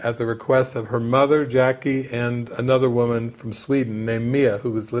Zealand at the request of her mother, Jackie, and another woman from Sweden named Mia,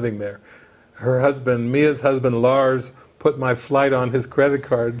 who was living there. Mia's husband, Lars, put my flight on his credit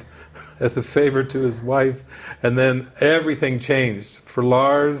card as a favor to his wife, and then everything changed for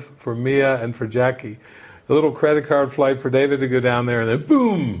Lars, for Mia, and for Jackie. A little credit card flight for David to go down there, and then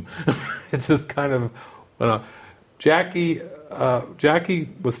boom! It just kind of Well, Jackie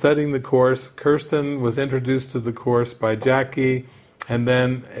was studying the Course. Kirsten was introduced to the Course by Jackie, and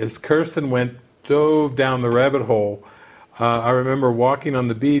then as Kirsten dove down the rabbit hole, I remember walking on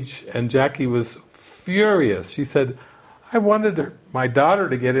the beach, and Jackie was furious. She said, I wanted my daughter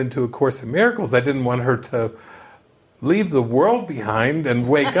to get into A Course in Miracles. I didn't want her to leave the world behind and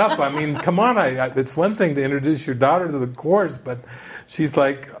wake up. I mean, come on, it's one thing to introduce your daughter to the Course, but she's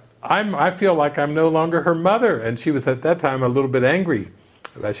like, I feel like I'm no longer her mother. And she was at that time a little bit angry.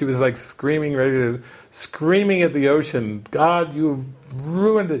 She was like screaming at the ocean, God, you've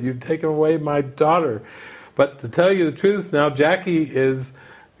ruined it. You've taken away my daughter. But to tell you the truth, now Jackie is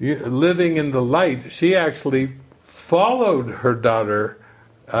living in the light. She actually followed her daughter,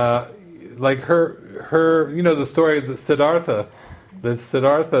 like her, the story of Siddhartha. That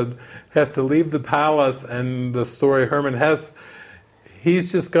Siddhartha has to leave the palace, and the story Hermann Hesse,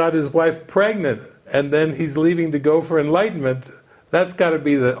 he's just got his wife pregnant, and then he's leaving to go for enlightenment. That's got to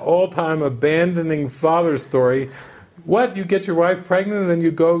be the all-time abandoning father story. What? You get your wife pregnant, and then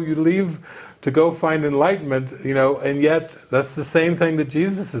you leave to go find enlightenment, and yet that's the same thing that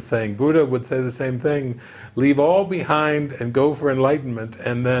Jesus is saying. Buddha would say the same thing. Leave all behind and go for enlightenment,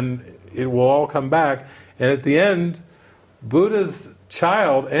 and then it will all come back. And at the end, Buddha's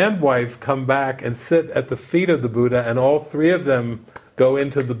child and wife come back and sit at the feet of the Buddha, and all three of them go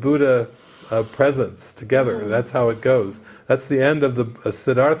into the Buddha presence together. That's how it goes. That's the end of the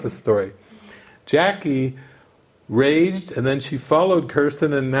Siddhartha story. Jackie raged, and then she followed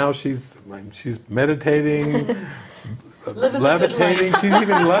Kirsten, and now she's meditating, levitating. She's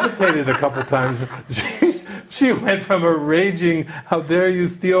even levitated a couple times. She went from a raging, how dare you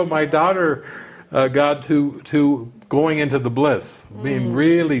steal my daughter, God, to going into the bliss, being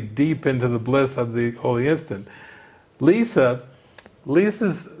really deep into the bliss of the holy instant. Lisa's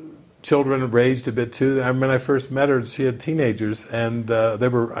children raged a bit too. When I first met her, she had teenagers, and they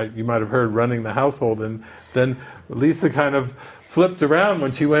were, you might have heard, running the household. And then Lisa kind of flipped around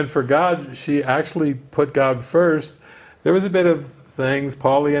when she went for God. She actually put God first. There was a bit of things.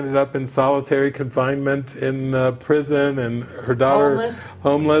 Polly ended up in solitary confinement in prison, and her daughter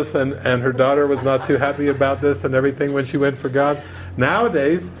homeless, and her daughter was not too happy about this and everything when she went for God.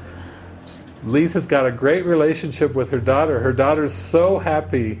 Nowadays, Lisa's got a great relationship with her daughter. Her daughter's so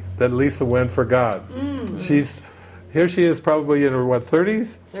happy that Lisa went for God. Here she is, probably in her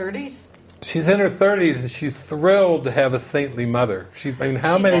 30s? 30s. She's in her 30s, and she's thrilled to have a saintly mother. She says,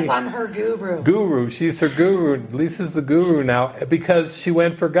 I'm her guru. Guru. She's her guru. Lisa's the guru now because she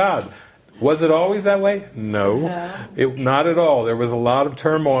went for God. Was it always that way? No. Not at all. There was a lot of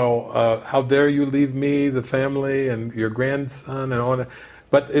turmoil. How dare you leave me, the family, and your grandson, and all that.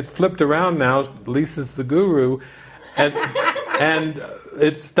 But it's flipped around now. Lisa's the guru, and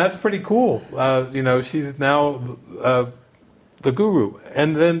that's pretty cool. She's now the guru.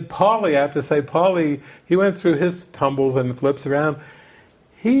 And then Polly, I have to say, Polly, he went through his tumbles and flips around.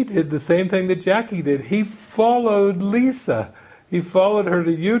 He did the same thing that Jackie did. He followed Lisa. He followed her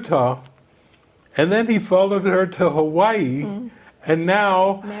to Utah, and then he followed her to Hawaii, and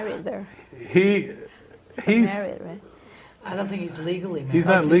now married there. He's married, right? I don't think he's legally married. He's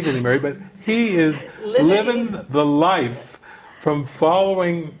not legally married, but he is living the life from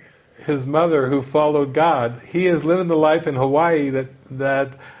following his mother who followed God. He is living the life in Hawaii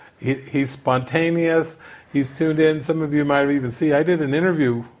that he's spontaneous, he's tuned in. Some of you might even see, I did an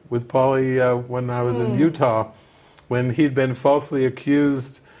interview with Polly when I was in Utah, when he'd been falsely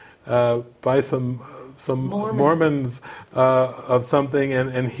accused by some Mormons of something,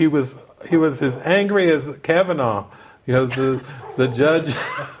 and he was as angry as Kavanaugh. The judge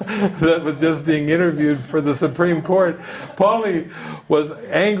that was just being interviewed for the Supreme Court. Paulie was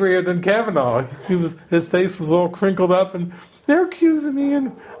angrier than Kavanaugh. His face was all crinkled up, and they're accusing me,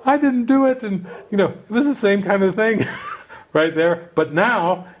 and I didn't do it, and it was the same kind of thing, right there. But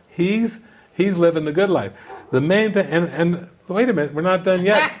now he's living the good life. The main thing, and wait a minute, we're not done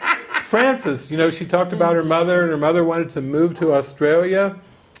yet. Frances, she talked about her mother, and her mother wanted to move to Australia.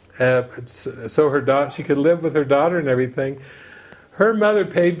 So her daughter, she could live with her daughter and everything. Her mother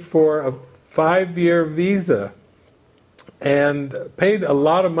paid for a 5-year visa and paid a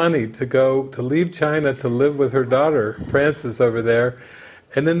lot of money to leave China to live with her daughter, Frances, over there.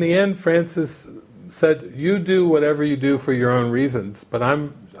 And in the end, Frances said, "You do whatever you do for your own reasons, but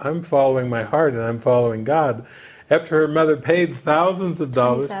I'm following my heart and I'm following God." After her mother paid thousands of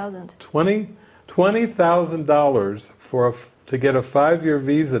dollars, $20,000 to get a 5-year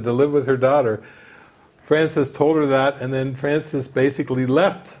visa to live with her daughter, Frances told her that, and then Frances basically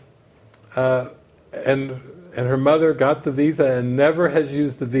left, and her mother got the visa and never has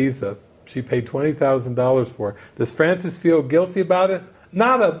used the visa. she paid $20,000 for. Does Frances feel guilty about it?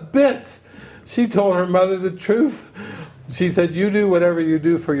 Not a bit. She told her mother the truth. She said, you do whatever you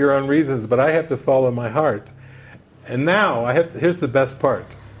do for your own reasons, but I have to follow my heart. And now, here's the best part.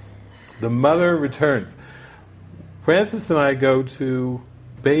 The mother returns. Frances and I go to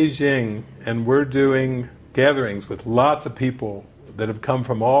Beijing, and we're doing gatherings with lots of people that have come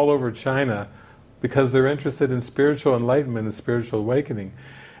from all over China because they're interested in spiritual enlightenment and spiritual awakening.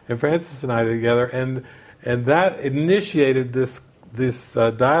 And Frances and I together, and that initiated this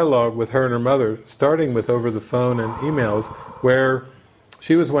dialogue with her and her mother, starting with over the phone and emails, where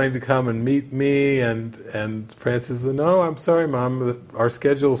she was wanting to come and meet me, and Frances said, no, I'm sorry, Mom, our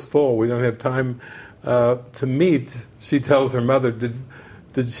schedule's full. We don't have time to meet. She tells her mother,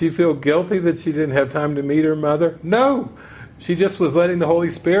 did she feel guilty that she didn't have time to meet her mother? No. She just was letting the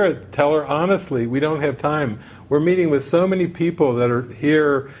Holy Spirit tell her honestly, we don't have time. We're meeting with so many people that are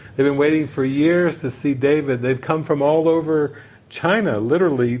here. They've been waiting for years to see David. They've come from all over China,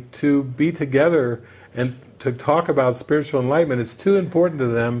 literally, to be together and to talk about spiritual enlightenment. It's too important to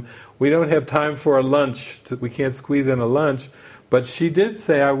them. We don't have time for a lunch. We can't squeeze in a lunch. But she did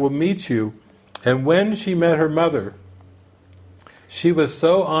say, I will meet you. And when she met her mother, she was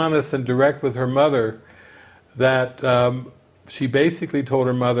so honest and direct with her mother that she basically told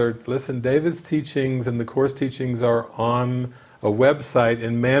her mother, listen, David's teachings and the Course teachings are on a website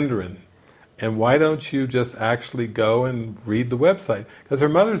in Mandarin. And why don't you just actually go and read the website? Because her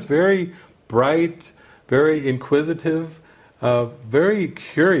mother's very bright, very inquisitive, very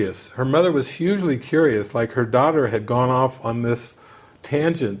curious. Her mother was hugely curious, like her daughter had gone off on this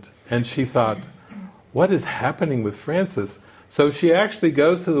tangent, and she thought, what is happening with Frances? So she actually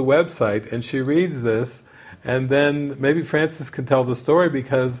goes to the website and she reads this, and then maybe Frances can tell the story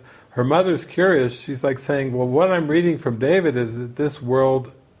because her mother's curious. She's like saying, well, what I'm reading from David is that this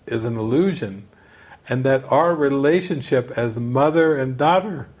world is an illusion, and that our relationship as mother and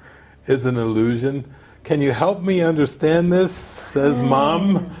daughter is an illusion. Can you help me understand this? Says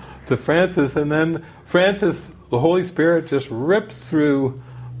Mom to Frances, and then Frances, the Holy Spirit just rips through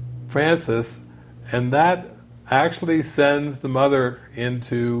Frances, and that actually sends the mother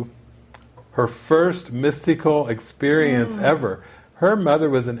into her first mystical experience ever. Her mother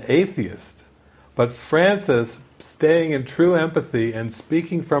was an atheist, but Frances, staying in true empathy and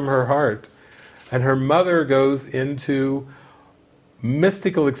speaking from her heart, and her mother goes into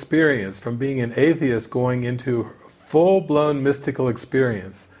mystical experience, from being an atheist going into full-blown mystical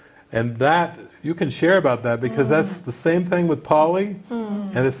experience. And that, you can share about that, because that's the same thing with Polly,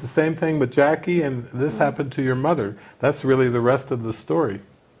 and it's the same thing with Jackie, and this happened to your mother. That's really the rest of the story.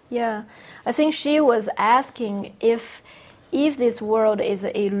 Yeah, I think she was asking if this world is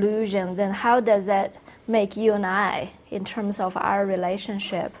an illusion, then how does that make you and I in terms of our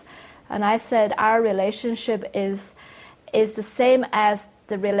relationship? And I said our relationship is the same as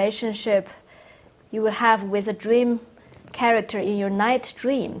the relationship you would have with a dream character in your night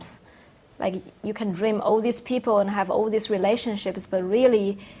dreams. Like, you can dream all these people and have all these relationships, but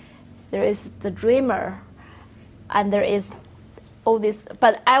really there is the dreamer and there is all this.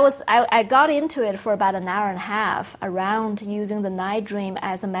 But I got into it for about an hour and a half around using the night dream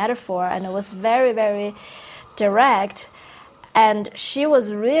as a metaphor, and it was very, very direct. And she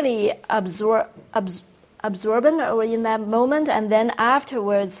was really absorbent in that moment. And then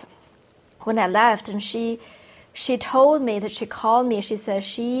afterwards, when I left, and she told me that she called me. She said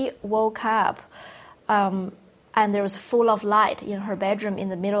she woke up and there was full of light in her bedroom in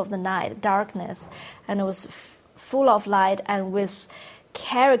the middle of the night, darkness, and it was full of light and with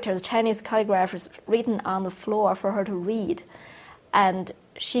characters, Chinese calligraphy written on the floor for her to read. And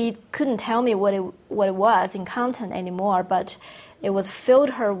she couldn't tell me what it was in content anymore, but it was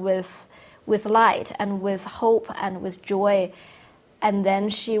filled her with light and with hope and with joy. And then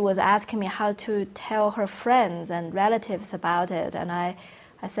she was asking me how to tell her friends and relatives about it. And I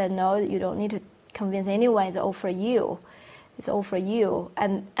said, no, you don't need to convince anyone. It's all for you. It's all for you.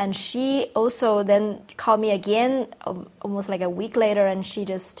 And she also then called me again almost like a week later, and she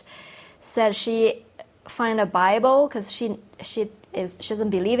just said she found a Bible, because she doesn't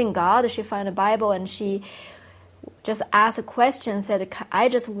believe in God. She found a Bible, and she just asked a question, said, I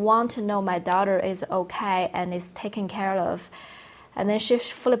just want to know my daughter is okay and is taken care of. And then she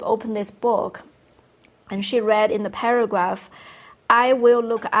flipped open this book, and she read in the paragraph, I will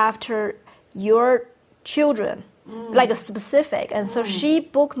look after your children, like a specific. And so she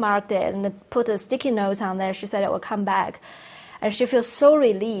bookmarked it and put a sticky notes on there. She said it will come back. And she feels so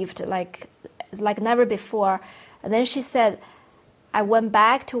relieved, like never before. And then she said, I went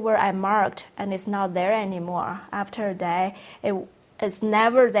back to where I marked, and it's not there anymore. After a day, it's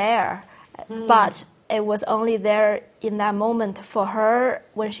never there. But it was only there in that moment for her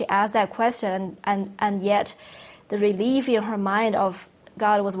when she asked that question, and yet the relief in her mind of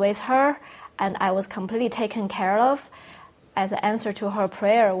God was with her and I was completely taken care of as an answer to her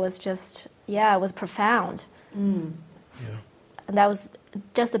prayer was just, it was profound. And that was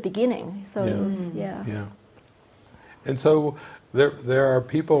just the beginning. So it was, Yeah. And so there are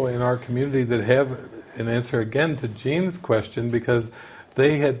people in our community that have an answer again to Jean's question, because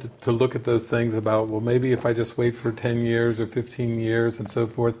they had to look at those things about, well, maybe if I just wait for 10 years or 15 years and so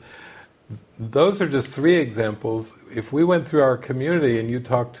forth. Those are just 3 examples. If we went through our community and you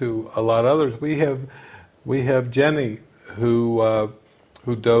talk to a lot of others, we have Jenny who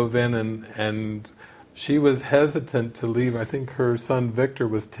dove in and she was hesitant to leave. I think her son Victor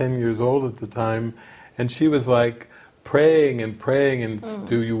was 10 years old at the time, and she was like praying and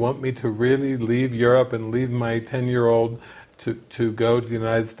do you want me to really leave Europe and leave my 10-year-old to go to the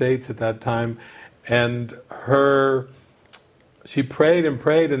United States at that time? And she prayed,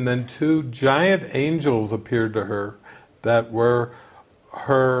 and then 2 giant angels appeared to her that were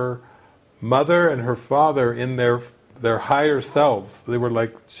her mother and her father in their higher selves. They were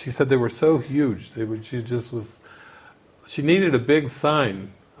like, she said they were so huge. She needed a big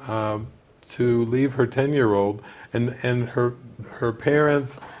sign to leave her 10-year-old, and her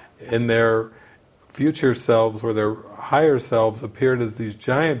parents in their future selves or their higher selves appeared as these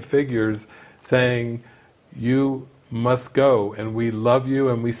giant figures saying, you must go, and we love you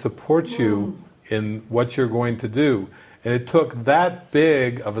and we support you in what you're going to do. And it took that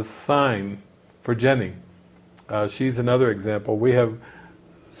big of a sign for Jenny. She's another example. We have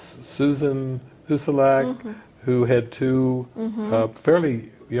Susan Huselak, who had 2 fairly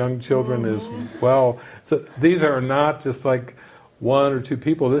young children as well. So these are not just like 1 or 2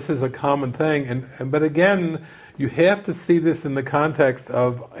 people. This is a common thing. But again, you have to see this in the context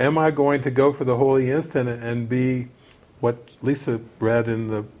of, am I going to go for the holy instant and be what Lisa read in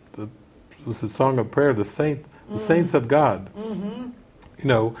the Song of Prayer, the saints of God. You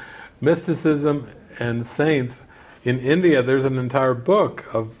know, mysticism and saints. In India, there's an entire book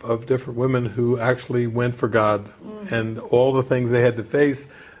of different women who actually went for God and all the things they had to face.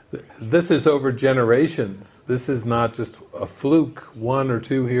 This is over generations. This is not just a fluke, 1 or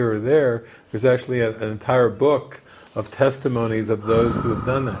 2 here or there. There's actually an entire book of testimonies of those who have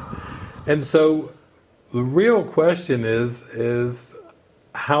done that. And so the real question is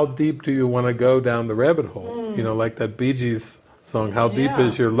how deep do you want to go down the rabbit hole? You know, like that Bee Gees song, how deep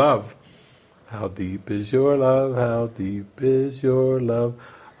is your love? How deep is your love? How deep is your love?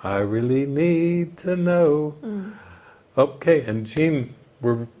 I really need to know. Okay, and Jean,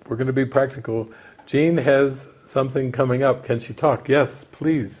 we're going to be practical. Jean has something coming up. Can she talk? Yes,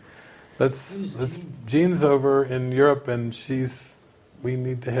 please. Let's Jean's over in Europe, and we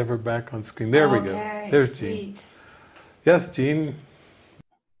need to have her back on screen. There we go. There's Jean. Yes, Jean.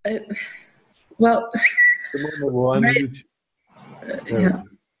 Well,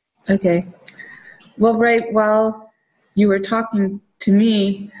 okay. Well, right while you were talking to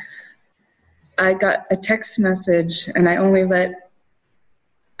me, I got a text message, and I only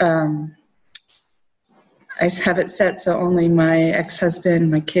I have it set so only my ex-husband,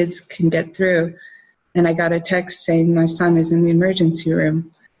 my kids can get through. And I got a text saying my son is in the emergency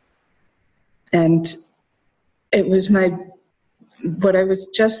room. And it was what I was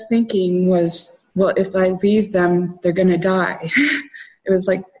just thinking was, well, if I leave them, they're going to die. It was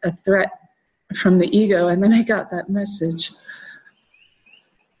like a threat from the ego. And then I got that message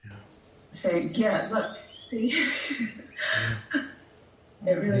saying, yeah, look, see?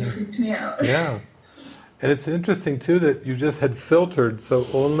 It really freaked me out. Yeah. And it's interesting, too, that you just had filtered, so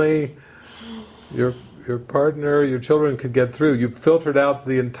only your partner, your children could get through. You filtered out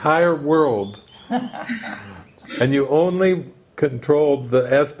the entire world. And you only controlled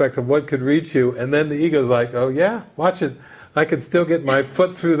the aspect of what could reach you, and then the ego's like, oh yeah, watch it. I can still get my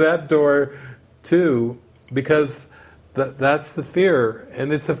foot through that door, too, because that's the fear.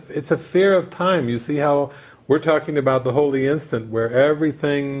 And it's a fear of time. You see how we're talking about the holy instant, where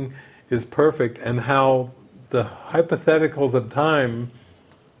everything is perfect, and how the hypotheticals of time,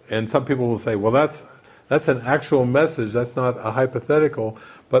 and some people will say, well, that's an actual message, that's not a hypothetical,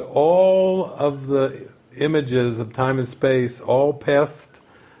 but all of the images of time and space, all past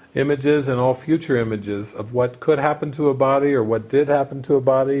images and all future images of what could happen to a body, or what did happen to a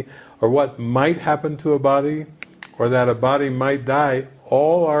body, or what might happen to a body, or that a body might die,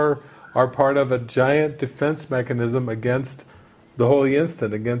 all are part of a giant defense mechanism against the holy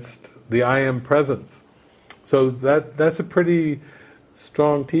instant, against the I am presence. So that's a pretty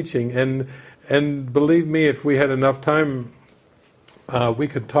strong teaching, and believe me, if we had enough time, we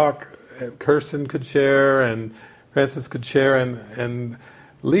could talk Kirsten could share, and Francis could share, and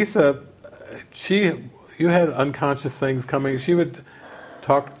Lisa, you had unconscious things coming. She would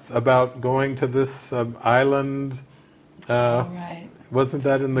talk about going to this island. Right. Wasn't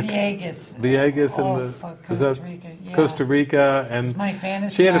that in the Vieques in Costa Rica? Yeah. Costa Rica, and it's my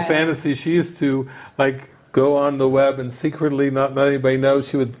fantasy. She had a island. fantasy. She used to go on the web and secretly, not anybody knows.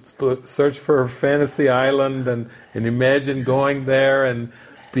 She would search for her fantasy island and imagine going there and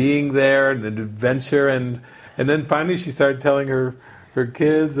being there and an adventure, and then finally she started telling her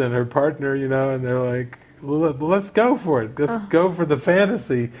kids and her partner, and they're like, well, let's go for it. Let's go for the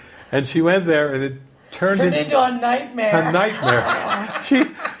fantasy. And she went there, and it turned into a nightmare. A nightmare.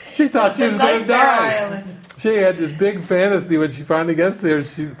 She thought she was going to die. Island. She had this big fantasy when she finally gets there.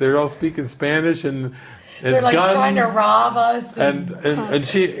 They're all speaking Spanish and they're like guns, trying to rob us. And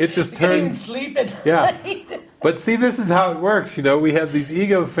it just can't turned. Even sleep at night. But see, this is how it works. We have these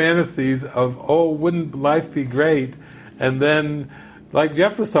ego fantasies of, wouldn't life be great? And then, like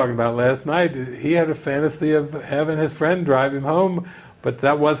Jeff was talking about last night, he had a fantasy of having his friend drive him home, but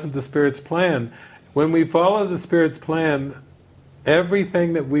that wasn't the Spirit's plan. When we follow the Spirit's plan,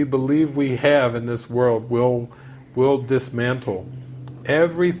 everything that we believe we have in this world will dismantle.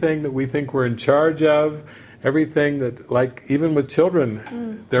 Everything that we think we're in charge of, everything that, like even with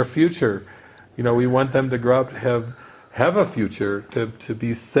children, their future, we want them to grow up to have a future, to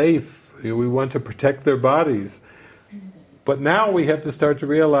be safe. We want to protect their bodies. But now we have to start to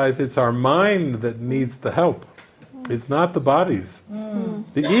realize it's our mind that needs the help. It's not the bodies.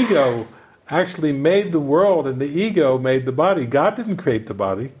 The ego actually made the world, and the ego made the body. God didn't create the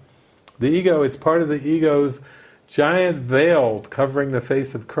body. The ego, it's part of the ego's giant veil covering the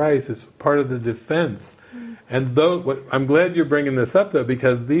face of Christ. It's part of the defense. And I'm glad you're bringing this up, though,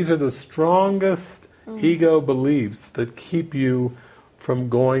 because these are the strongest ego beliefs that keep you from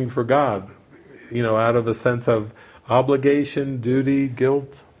going for God, out of a sense of obligation, duty,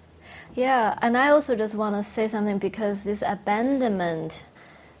 guilt. Yeah, and I also just want to say something, because this abandonment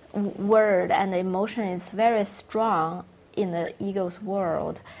word and emotion is very strong in the ego's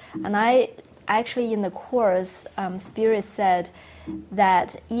world. And I actually, in the Course, Spirit said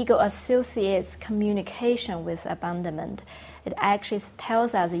that ego associates communication with abandonment. It actually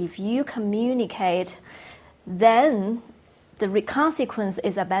tells us if you communicate, then the consequence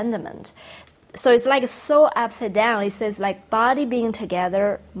is abandonment. So it's like so upside down. It says like body being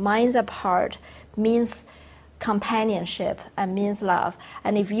together, minds apart, means companionship and means love.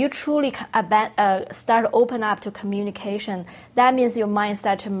 And if you truly start to open up to communication, that means your mind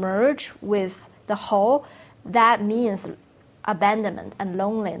starts to merge with the whole. That means abandonment and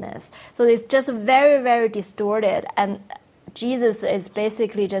loneliness. So it's just very, very distorted. And Jesus is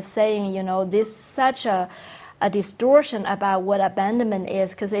basically just saying, this such a distortion about what abandonment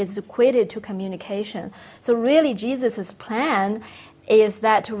is, because it's equated to communication. So really Jesus' plan is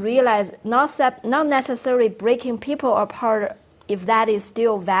that to realize not necessarily breaking people apart if that is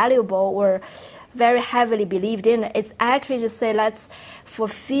still valuable or very heavily believed in. It's actually just say let's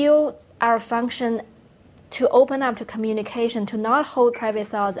fulfill our function to open up to communication, to not hold private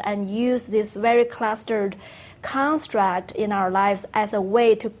thoughts and use this very clustered construct in our lives as a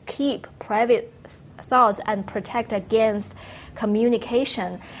way to keep private thoughts and protect against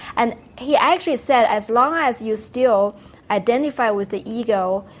communication. And he actually said as long as you still identify with the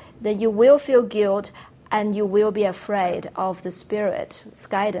ego, then you will feel guilt and you will be afraid of the Spirit's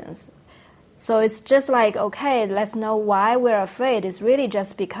guidance. So it's just like, okay, let's know why we're afraid. It's really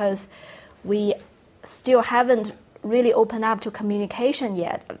just because we still haven't really opened up to communication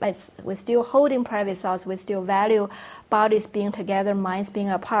yet. We're still holding private thoughts. We still value bodies being together, minds being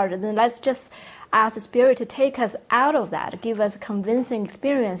apart. And then let's just ask the Spirit to take us out of that, give us convincing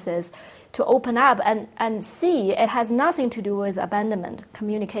experiences to open up and see it has nothing to do with abandonment,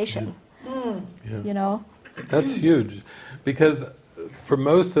 communication. Yeah. That's huge, because for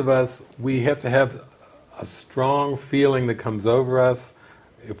most of us, we have to have a strong feeling that comes over us.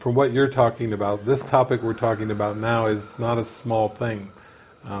 From what you're talking about, this topic we're talking about now is not a small thing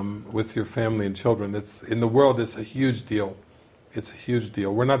with your family and children. It's in the world, it's a huge deal. It's a huge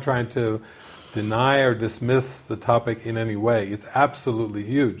deal. We're not trying to deny or dismiss the topic in any way. It's absolutely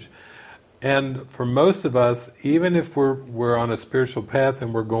huge. And for most of us, even if we're on a spiritual path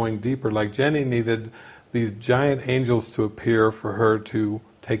and we're going deeper, like Jenny needed these giant angels to appear for her to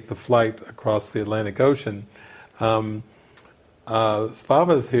take the flight across the Atlantic Ocean.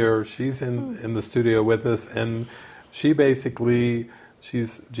 Svava's here, she's in the studio with us, and she basically,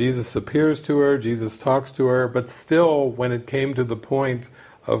 Jesus appears to her, Jesus talks to her, but still when it came to the point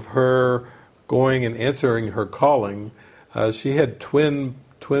of her going and answering her calling, she had twin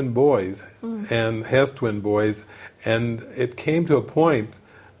twin boys and has twin boys, and it came to a point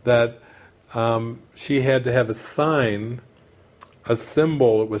that she had to have a sign, a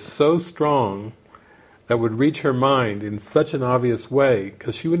symbol that was so strong that would reach her mind in such an obvious way,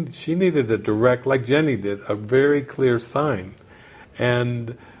 because she needed a direct, like Jenny did, a very clear sign.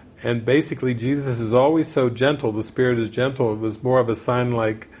 And basically Jesus is always so gentle, the Spirit is gentle. It was more of a sign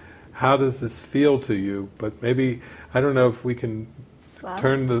like, how does this feel to you? But maybe, I don't know if we can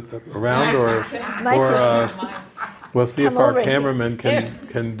turn around or we'll see if our cameraman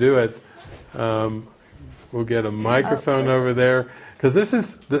can do it. We'll get a microphone over there, because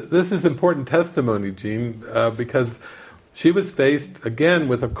this is important testimony, Jean, because she was faced again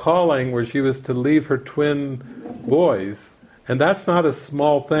with a calling where she was to leave her twin boys, and that's not a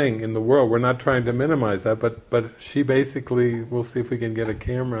small thing in the world. We're not trying to minimize that, but she basically, we'll see if we can get a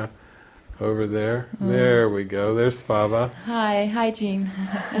camera over there. There we go. There's Svava. Hi, Jean.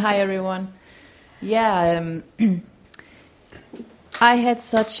 Hi, everyone. Yeah, I had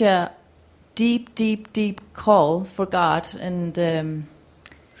such a deep call for God, and and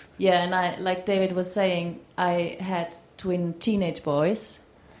I, like David was saying, I had twin teenage boys,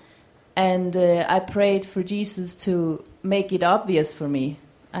 and I prayed for Jesus to make it obvious for me.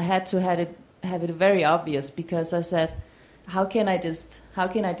 I had to have it very obvious, because I said, how can I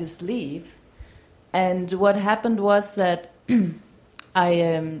just leave? And what happened was that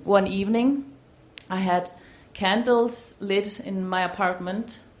I one evening I had candles lit in my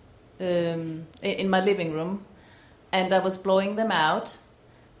apartment, in my living room, and I was blowing them out,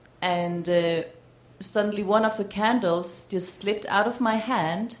 and suddenly one of the candles just slipped out of my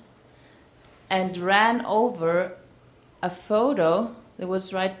hand and ran over a photo that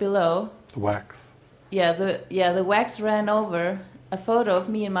was right below. The wax. The wax ran over a photo of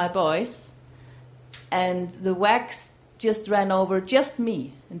me and my boys, and the wax just ran over just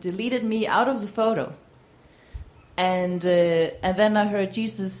me and deleted me out of the photo. And then I heard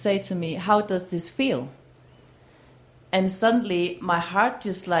Jesus say to me, how does this feel? And suddenly my heart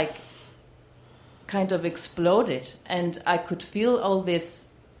just like kind of exploded, and I could feel all this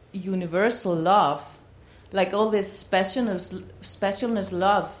universal love, like all this specialness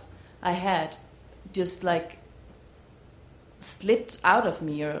love I had just like slipped out of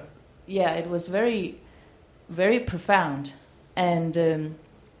me. It was very, very profound, and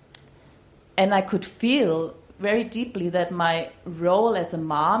I could feel very deeply that my role as a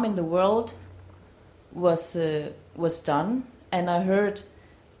mom in the world was done, and I heard,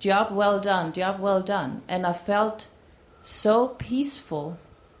 job well done, and I felt so peaceful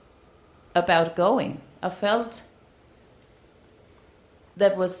about going. I felt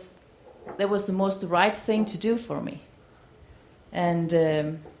that was the most right thing to do for me, and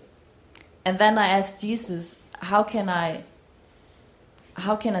then I asked Jesus, how can I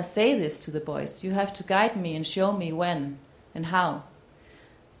say this to the boys? You have to guide me and show me when and how.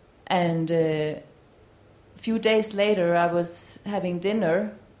 And a few days later, I was having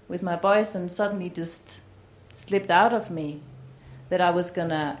dinner with my boys, and suddenly just slipped out of me that I was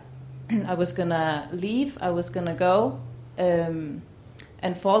gonna leave. I was gonna go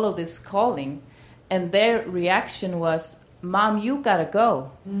and follow this calling. And their reaction was, "Mom, you gotta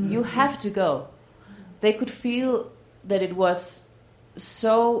go. You have to go." They could feel that it was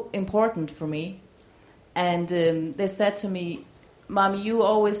so important for me, and they said to me, "Mom, you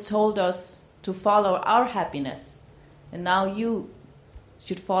always told us to follow our happiness, and now you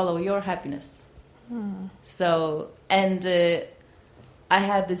should follow your happiness." So, and I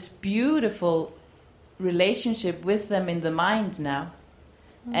had this beautiful relationship with them in the mind now,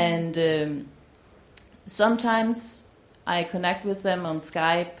 and sometimes I connect with them on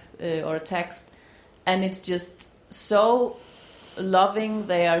Skype or text, and it's just so loving.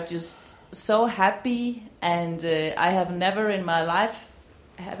 They are just so happy, and I have never in my life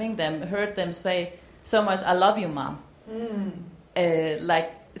heard them say so much, "I love you, Mom." Like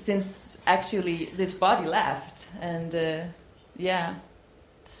since actually this body left, and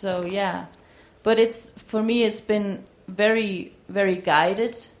but for me it's been very, very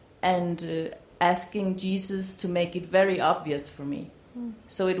guided, and asking Jesus to make it very obvious for me.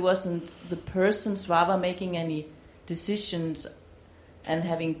 So it wasn't the person Svava making any decisions and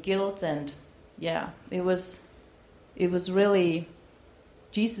having guilt, and it was really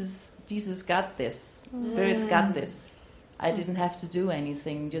Jesus got this. Spirit's got this. I didn't have to do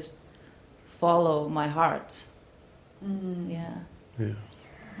anything, just follow my heart. Yeah. Thank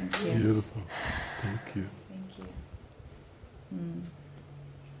you. Beautiful. Thank you. Thank you.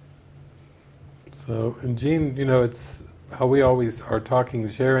 So, and Jean, it's how we always are talking,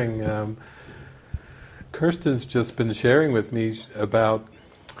 sharing. Kirsten's just been sharing with me about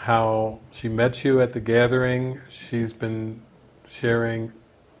how she met you at the gathering. She's been sharing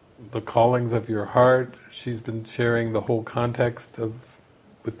the callings of your heart. She's been sharing the whole context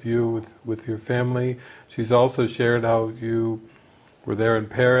with you, with your family. She's also shared how you were there in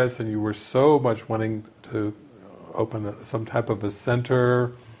Paris and you were so much wanting to open some type of a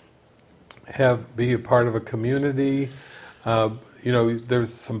center, be a part of a community.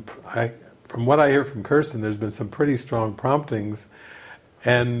 There's from what I hear from Kirsten, there's been some pretty strong promptings,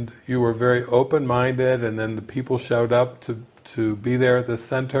 and you were very open-minded, and then the people showed up to be there at the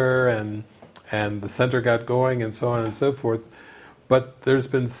center, and the center got going, and so on and so forth. But there's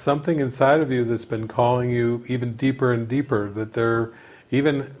been something inside of you that's been calling you even deeper and deeper, that there,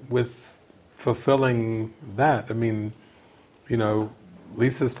 even with fulfilling that, I mean,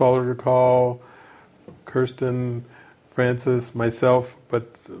 Lisa's followed her call, Kirsten, Francis, myself,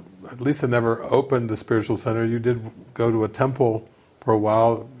 but Lisa never opened the spiritual center. You did go to a temple for a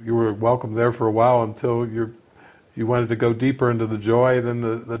while. You were welcome there for a while until you wanted to go deeper into the joy.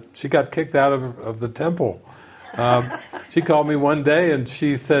 Then she got kicked out of the temple. She called me one day and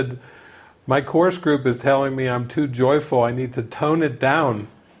she said, "My course group is telling me I'm too joyful. I need to tone it down.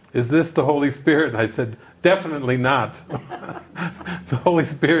 Is this the Holy Spirit?" And I said, "Definitely not." The Holy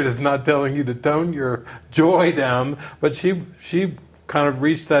Spirit is not telling you to tone your joy down, but she kind of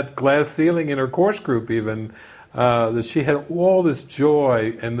reached that glass ceiling in her course group even, that she had all this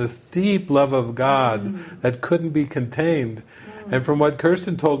joy and this deep love of God that couldn't be contained. And from what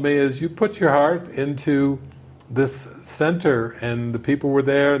Kirsten told me is you put your heart into this center, and the people were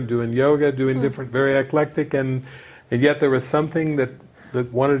there and doing yoga, doing different, very eclectic, and yet there was something that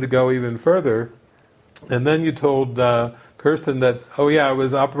wanted to go even further. And then you told Kirsten that, I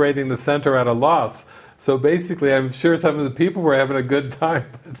was operating the center at a loss. So basically, I'm sure some of the people were having a good time,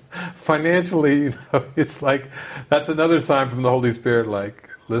 but financially, it's like, that's another sign from the Holy Spirit, like,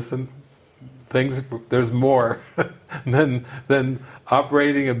 listen, there's more than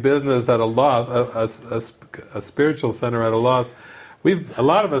operating a business at a loss, a spiritual center at a loss. A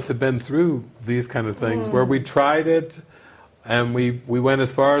lot of us have been through these kind of things where we tried it and we went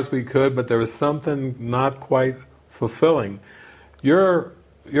as far as we could, but there was something not quite fulfilling. You're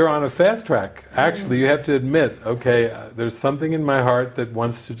on a fast track. Actually, you have to admit, there's something in my heart that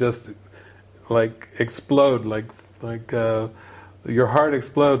wants to just explode, your heart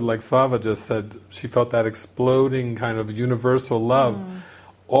explode, like Svava just said. She felt that exploding kind of universal love.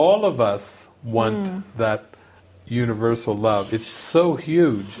 All of us want that universal love. It's so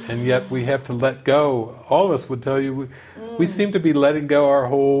huge, and yet we have to let go. All of us would tell you we seem to be letting go our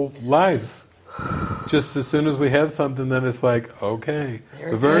whole lives. Just as soon as we have something, then it's like, okay,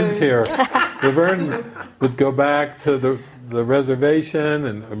 Laverne's here. Laverne would go back to the reservation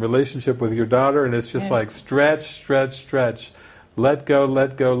and a relationship with your daughter, and it's just like stretch. Let go,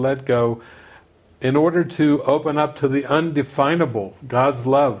 let go, let go. In order to open up to the undefinable, God's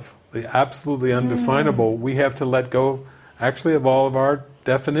love, the absolutely undefinable, we have to let go actually of all of our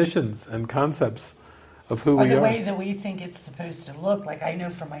definitions and concepts of who we are. Or the way that we think it's supposed to look. Like, I know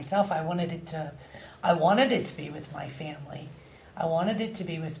for myself, I wanted it to be with my family. I wanted it to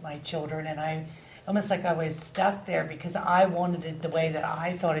be with my children, and I almost like I was stuck there because I wanted it the way that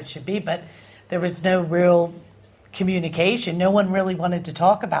I thought it should be, but there was no real communication. No one really wanted to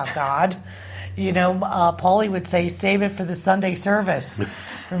talk about God. Paulie would say, "Save it for the Sunday service."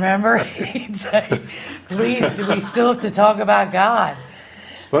 Remember? He'd say, "Please, do we still have to talk about God?"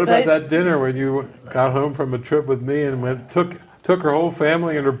 What about that dinner when you got home from a trip with me and took her whole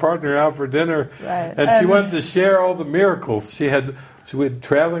family and her partner out for dinner, and she wanted to share all the miracles she went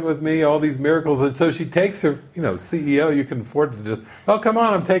traveling with me, all these miracles, and so she takes her, CEO, you can afford to just, come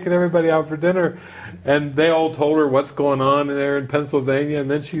on, I'm taking everybody out for dinner, and they all told her what's going on there in Pennsylvania, and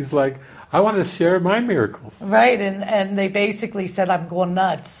then she's like, I want to share my miracles. Right, and they basically said, I'm going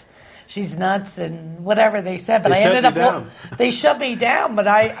nuts. She's nuts and whatever they said, but they I ended up down. They shut me down. But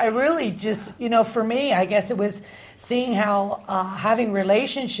I really just, for me, I guess it was seeing how having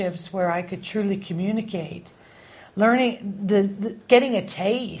relationships where I could truly communicate, learning getting a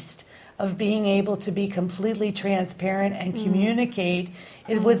taste of being able to be completely transparent and communicate.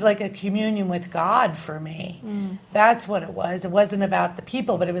 It was like a communion with God for me. That's what it was. It wasn't about the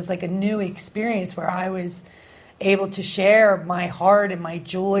people, but it was like a new experience where I was able to share my heart and my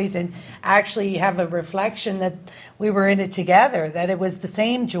joys and actually have a reflection that we were in it together, that it was the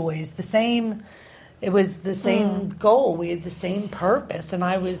same joys, it was the same goal, we had the same purpose, and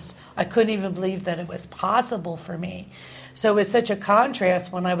I couldn't even believe that it was possible for me. So it was such a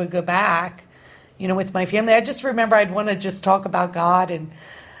contrast when I would go back, with my family. I just remember I'd want to just talk about God and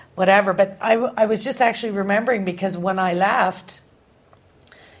whatever, but I was just actually remembering because when I left,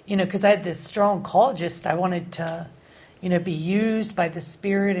 because I had this strong call, just I wanted to, be used by the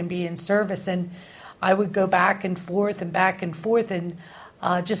Spirit and be in service. And I would go back and forth and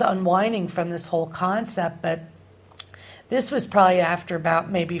just unwinding from this whole concept. But this was probably after about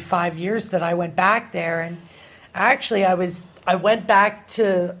maybe 5 years that I went back there. And actually I went back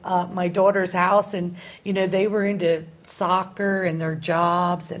to my daughter's house, and, they were into soccer and their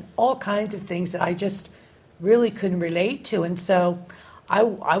jobs and all kinds of things that I just really couldn't relate to. And so I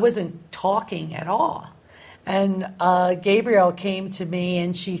wasn't talking at all. And Gabrielle came to me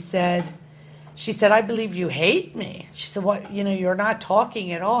and she said, I believe you hate me. She said, what, you're not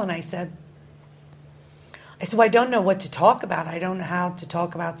talking at all. And I said, well, I don't know what to talk about. I don't know how to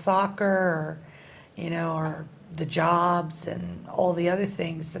talk about soccer or the jobs and all the other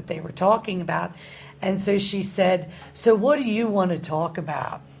things that they were talking about. And so she said, so what do you want to talk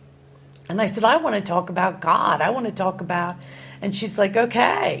about? And I said, I want to talk about God. I want to talk about, and she's like,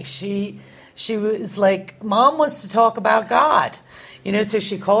 okay. She was like, Mom wants to talk about God. So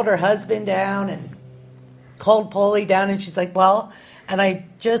she called her husband down and called Paulie down, and she's like, well, and I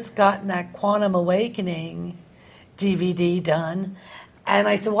just gotten that Quantum Awakening DVD done. And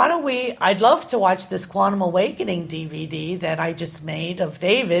I said, I'd love to watch this Quantum Awakening DVD that I just made of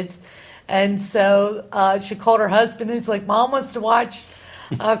David's. And so she called her husband, and it's like, Mom wants to watch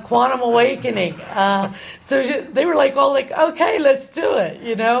Quantum Awakening. So they were like, okay, let's do it.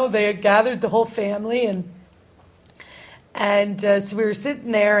 They had gathered the whole family, and so we were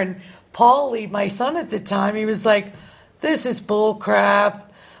sitting there, and Paulie, my son at the time, he was like, this is bull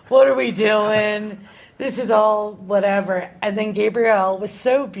crap. What are we doing? This is all whatever. And then Gabrielle was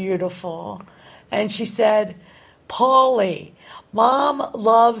so beautiful. And she said, Paulie, Mom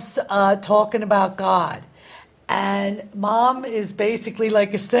loves talking about God. And Mom is basically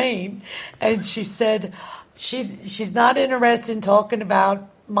like a saint. And she said she's not interested in talking about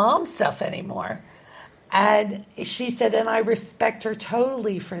Mom stuff anymore. And she said, and I respect her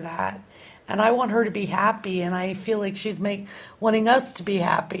totally for that. And I want her to be happy, and I feel like she's wanting us to be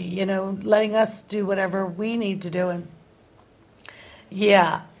happy, letting us do whatever we need to do. And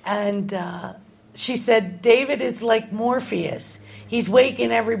yeah, and she said, David is like Morpheus. He's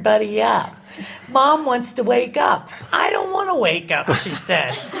waking everybody up. Mom wants to wake up. I don't want to wake up, she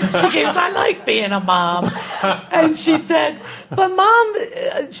said. She goes, I like being a mom. And she said, but Mom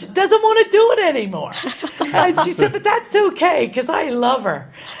doesn't want to do it anymore. And she said, but that's okay, because I love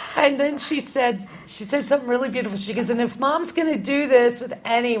her. And then she said something really beautiful. She goes, and if Mom's going to do this with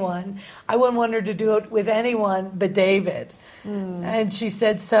anyone, I wouldn't want her to do it with anyone but David. And she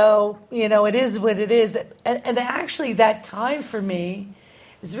said, so, it is what it is. And actually that time for me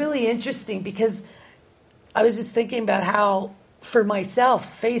is really interesting, because I was just thinking about how, for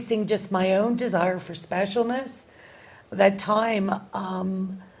myself, facing just my own desire for specialness, that time,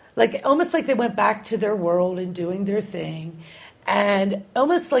 almost like they went back to their world and doing their thing. And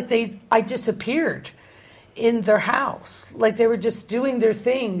almost like I disappeared in their house. Like they were just doing their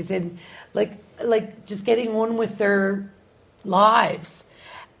things and like just getting on with their lives.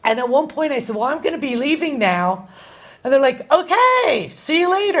 And at one point I said, well, I'm going to be leaving now. And they're like, okay, see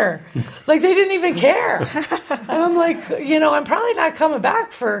you later. Like they didn't even care. And I'm like, I'm probably not coming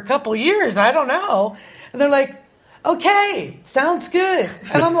back for a couple years. I don't know. And they're like, okay, sounds good.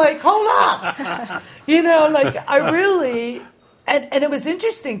 And I'm like, hold up. I really... And it was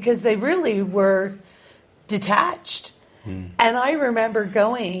interesting because they really were detached. And I remember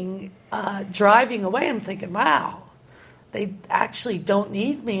driving away, and I'm thinking, wow, they actually don't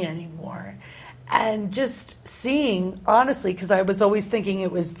need me anymore. And just seeing, honestly, because I was always thinking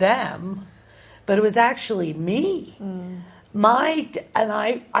it was them, but it was actually me.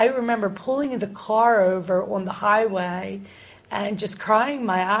 I remember pulling the car over on the highway and just crying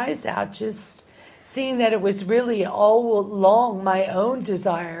my eyes out, just seeing that it was really all along my own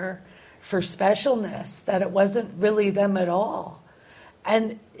desire for specialness, that it wasn't really them at all.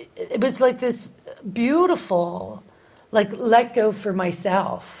 And it was like this beautiful, let go for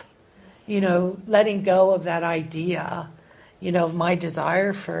myself, letting go of that idea, of my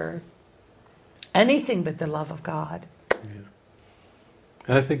desire for anything but the love of God. Yeah.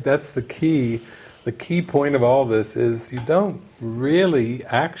 And I think that's the key. The key point of all this is you don't really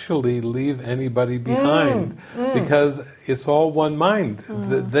actually leave anybody behind because it's all one mind.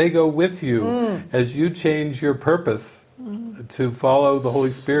 They go with you as you change your purpose to follow the Holy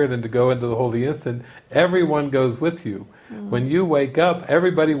Spirit and to go into the Holy Instant. Everyone goes with you. When you wake up,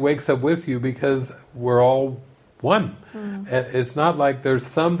 everybody wakes up with you because we're all one. It's not like there's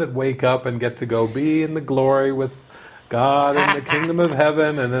some that wake up and get to go be in the glory with God in the kingdom of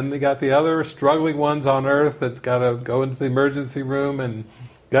heaven, and then they got the other struggling ones on earth that got to go into the emergency room and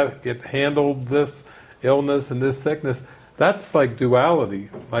got to get handled this illness and this sickness. That's like duality,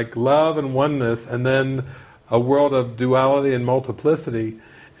 like love and oneness, and then a world of duality and multiplicity.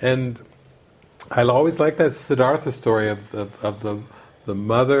 And I always like that Siddhartha story of the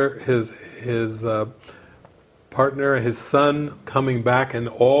mother, his partner, his son coming back, and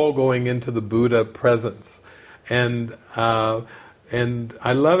all going into the Buddha presence. And I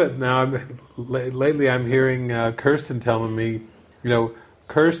love it now. Lately, I'm hearing Kirsten telling me,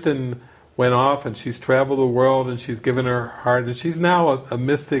 Kirsten went off and she's traveled the world and she's given her heart, and she's now a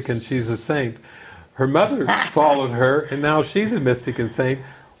mystic and she's a saint. Her mother followed her, and now she's a mystic and saint.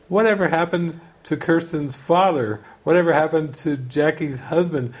 Whatever happened to Kirsten's father? Whatever happened to Jackie's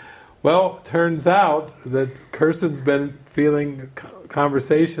husband? Well, it turns out that Kirsten's been feeling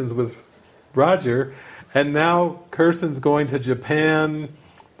conversations with Roger, and now Kirsten's going to Japan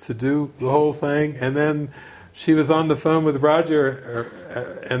to do the whole thing, and then she was on the phone with Roger,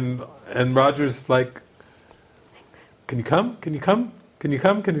 and Roger's like, "Can you come? Can you come? Can you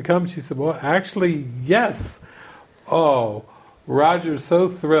come? Can you come?" She said, "Well, actually, yes." Oh, Roger's so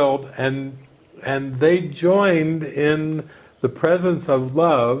thrilled, and they joined in the presence of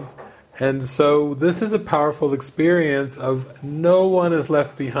love, and so this is a powerful experience of no one is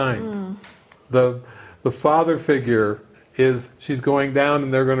left behind. The father figure she's going down,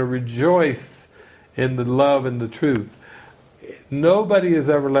 and they're going to rejoice in the love and the truth. Nobody is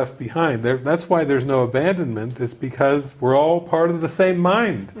ever left behind. That's why there's no abandonment. It's because we're all part of the same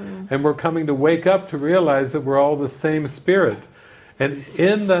mind, and we're coming to wake up to realize that we're all the same spirit. And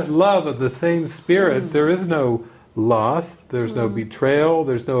in that love of the same spirit, there is no loss, there's no betrayal,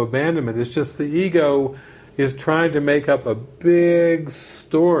 there's no abandonment. It's just the ego is trying to make up a big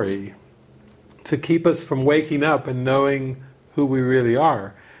story to keep us from waking up and knowing who we really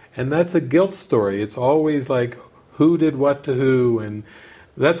are. And that's a guilt story. It's always like, who did what to who? And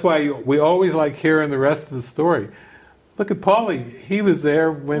that's why we always like hearing the rest of the story. Look at Paulie. He was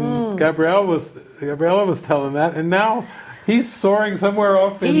there when Gabriella was telling that, and now he's soaring somewhere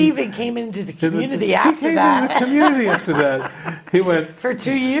off. He even came into the community after that. Into the community after that. He went for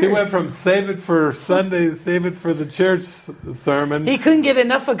 2 years. He went from save it for Sunday, save it for the church sermon. He couldn't get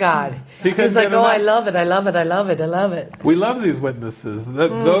enough of God. He's like, I love it, I love it, I love it, I love it. We love these witnesses.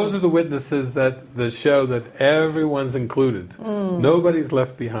 Those are the witnesses that show that everyone's included. Nobody's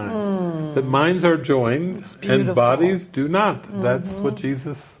left behind. That minds are joined and bodies do not. That's what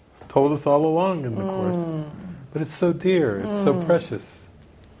Jesus told us all along in the Course. But it's so dear, it's so precious.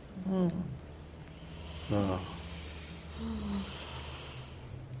 Oh.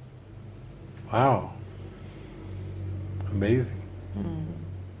 Wow. Amazing.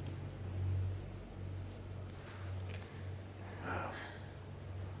 Wow.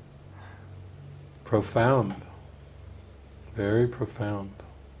 Profound. Very profound.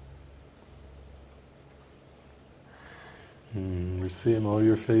 We're seeing all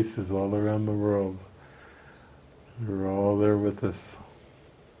your faces all around the world. You're all there with us.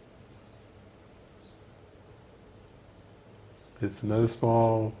 It's no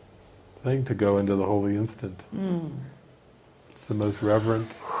small thing to go into the holy instant. It's the most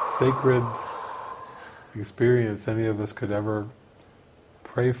reverent, sacred experience any of us could ever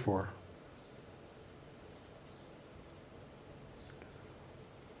pray for.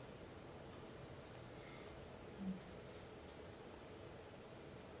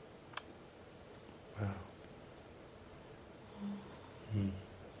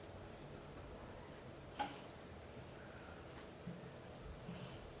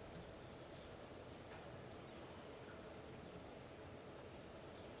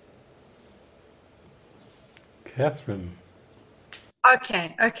 Catherine.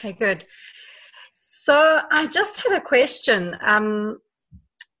 Okay, good. So I just had a question. I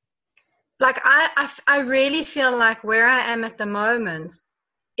really feel like where I am at the moment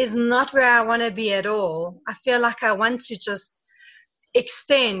is not where I want to be at all. I feel like I want to just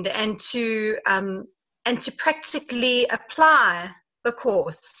extend and to practically apply the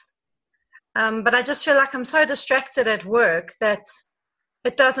Course. But I just feel like I'm so distracted at work that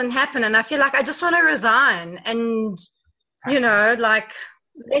it doesn't happen, and I feel like I just want to resign and,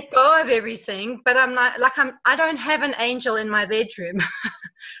 let go of everything. But I don't have an angel in my bedroom,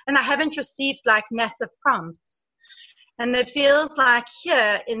 and I haven't received massive prompts. And it feels like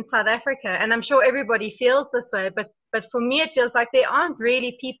here in South Africa, and I'm sure everybody feels this way, but for me it feels like there aren't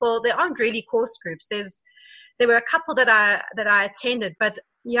really course groups. There were a couple that I attended, but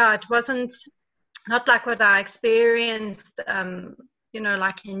yeah, it wasn't not like what I experienced.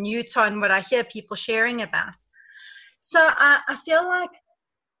 Like in Utah and what I hear people sharing about. So I feel like,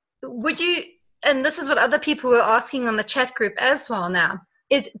 would you, and this is what other people were asking on the chat group as well now,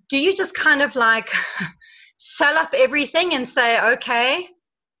 do you just kind of like sell up everything and say, okay,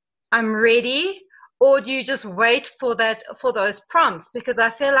 I'm ready? Or do you just wait for those prompts? Because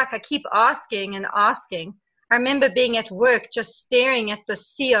I feel like I keep asking and asking. I remember being at work just staring at the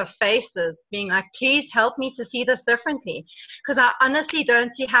sea of faces, being like, please help me to see this differently. Because I honestly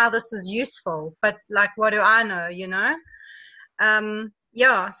don't see how this is useful. But like, what do I know, you know?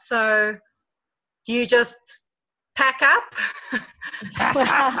 So do you just pack up,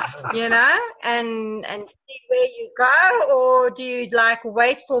 you know, and see where you go? Or do you like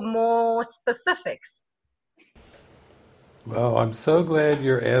wait for more specifics? Well, I'm so glad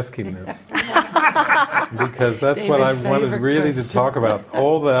you're asking this because that's what I David's wanted favorite really question. to talk about.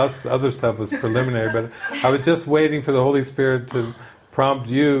 All the other stuff was preliminary, but I was just waiting for the Holy Spirit to prompt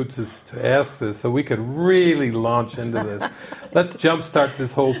you to ask this so we could really launch into this. Let's jumpstart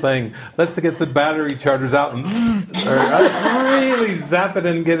this whole thing. Let's get the battery chargers out and let's really zap it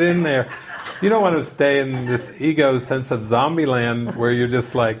and get in there. You don't want to stay in this ego sense of zombie land where you're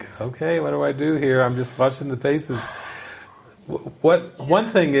just like, okay, what do I do here? I'm just watching the faces. One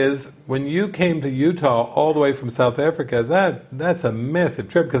thing is, when you came to Utah all the way from South Africa, that's a massive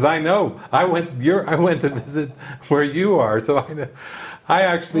trip, because I know I went to visit where you are, so I know. I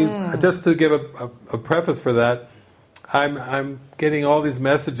actually, just to give a preface for that, I'm getting all these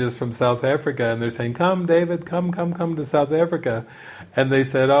messages from South Africa, and they're saying, "Come, David, come to South Africa," and they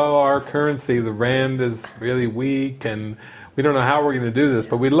said, "Oh, our currency, the rand, is really weak, and we don't know how we're going to do this,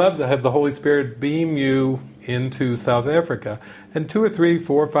 but we'd love to have the Holy Spirit beam you into South Africa." And 2 or 3,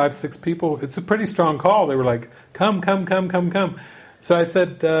 4, 5, 6 people, it's a pretty strong call. They were like, come. So I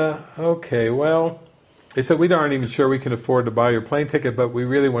said, okay, well, they said, we aren't even sure we can afford to buy your plane ticket, but we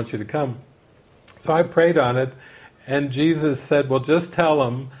really want you to come. So I prayed on it, and Jesus said, well, just tell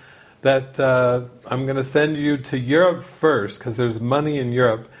them that I'm going to send you to Europe first, because there's money in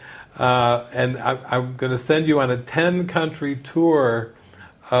Europe, and I'm going to send you on a 10-country tour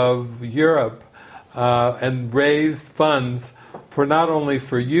of Europe and raise funds for not only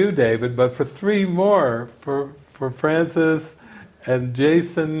for you, David, but for 3 more, for Francis and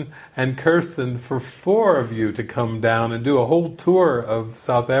Jason and Kirsten, for 4 of you to come down and do a whole tour of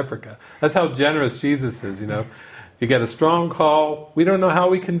South Africa. That's how generous Jesus is, you know. You get a strong call, we don't know how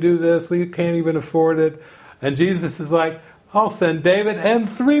we can do this, we can't even afford it. And Jesus is like, I'll send David and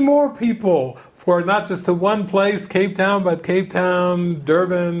 3 more people for not just to one place, Cape Town, but Cape Town,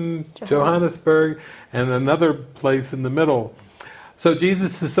 Durban, Johannesburg, and another place in the middle. So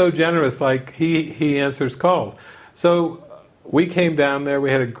Jesus is so generous, like he answers calls. So we came down there,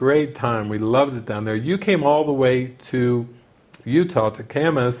 we had a great time, we loved it down there. You came all the way to Utah, to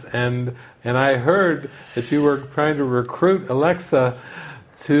Camas, and I heard that you were trying to recruit Alexa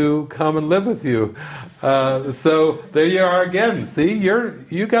to come and live with you. So there you are again. See,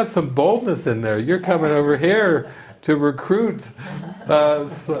 you got some boldness in there. You're coming over here to recruit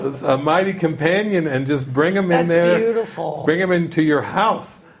a mighty companion and just bring them in there. That's beautiful. Bring them into your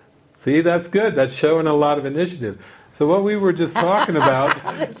house. See, that's good. That's showing a lot of initiative. So what we were just talking about,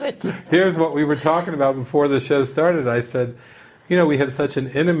 here's what we were talking about before the show started. I said, you know, we have such an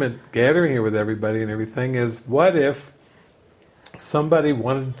intimate gathering here with everybody and everything, is what if somebody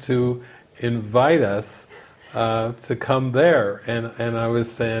wanted to invite us to come there? And I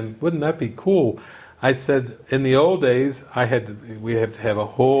was saying, wouldn't that be cool? I said, in the old days, we had to have a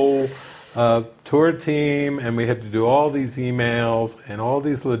whole tour team, and we had to do all these emails and all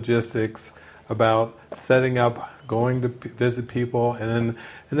these logistics about setting up, going to visit people, and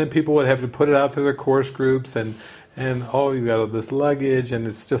then people would have to put it out to their course groups, and oh, you got all this luggage, and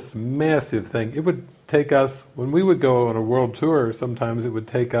it's just a massive thing. It would take us, when we would go on a world tour, sometimes it would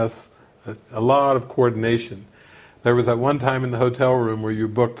take us a lot of coordination. There was that one time in the hotel room where you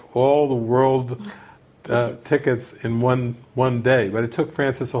booked all the world tickets in one day, but it took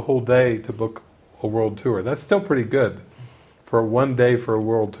Francis a whole day to book a world tour. That's still pretty good for one day for a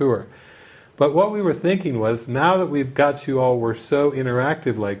world tour. But what we were thinking was, now that we've got you all, we're so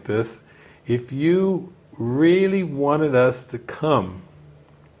interactive like this, if you really wanted us to come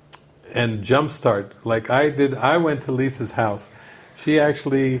and jumpstart, like I did, I went to Lisa's house. She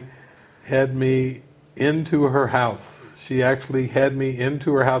actually had me into her house. She actually had me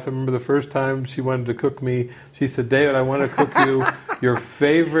into her house. I remember the first time she wanted to cook me, she said, David, I want to cook you your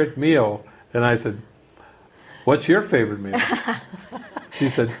favorite meal. And I said, what's your favorite meal? She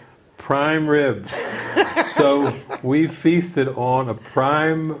said, prime rib. So we feasted on a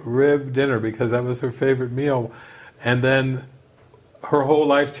prime rib dinner because that was her favorite meal. And then her whole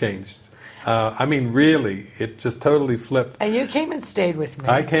life changed. I mean, really, it just totally flipped. And you came and stayed with me.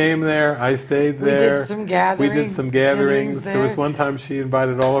 I came there. I stayed We there. did some gatherings. We did some gatherings. There was there. one time she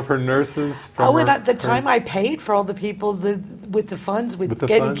invited all of her nurses from Oh, and her- at the time her- I paid for all the people with the funds, with the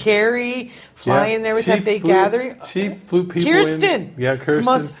getting funds. Carrie, flying there with She that big flew- gathering. She flew people Kirsten. in. Yeah, Kirsten.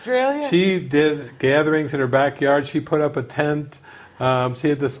 From Australia. She did gatherings in her backyard. She put up a tent. She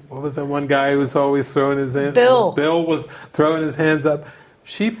had this, what was that one guy who was always throwing his hands? Bill. Bill was throwing his hands up.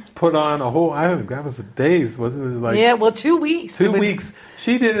 She put on a whole, I don't know, that was days, wasn't it? Like Yeah, well, 2 weeks. 2 It was- weeks.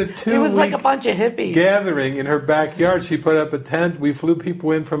 She did a 2 It was like a week bunch of hippies. gathering in her backyard. She put up a tent. We flew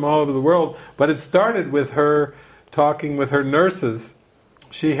people in from all over the world. But it started with her talking with her nurses.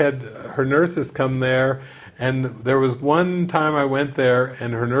 She had her nurses come there, and there was one time I went there,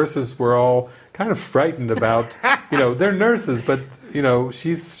 and her nurses were all kind of frightened about, they're nurses, but,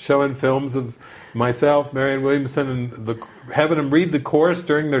 she's showing films of myself, Marianne Williamson, and having them read the Course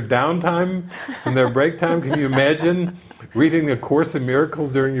during their downtime and their break time. Can you imagine reading a Course in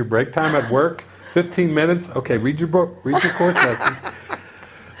Miracles during your break time at work? 15 minutes? Okay, read your book, read your Course lesson.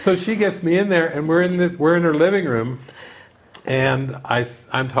 So she gets me in there, and we're in her living room, and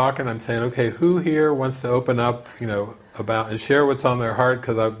I'm talking. I'm saying, okay, who here wants to open up, about and share what's on their heart,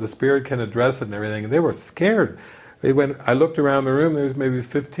 because the Spirit can address it and everything. And they were scared. I looked around the room. There was maybe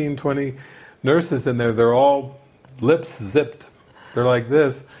 15, 20 nurses in there. They're all lips zipped. They're like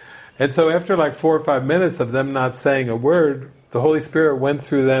this. And so after like 4 or 5 minutes of them not saying a word, the Holy Spirit went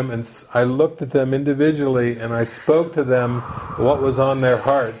through them, and I looked at them individually, and I spoke to them what was on their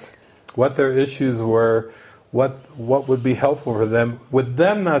heart, what their issues were, what would be helpful for them. With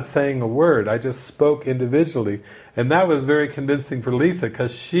them not saying a word, I just spoke individually. And that was very convincing for Lisa,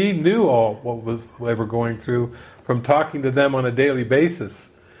 because she knew all what they were going through from talking to them on a daily basis.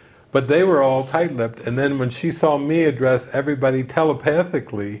 But they were all tight-lipped. And then when she saw me address everybody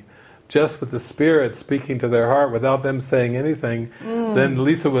telepathically, just with the Spirit speaking to their heart without them saying anything, then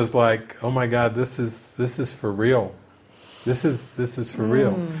Lisa was like, "Oh my God, this is for real. This is for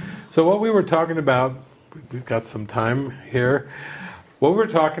real." So what we were talking about, we've got some time here. What we're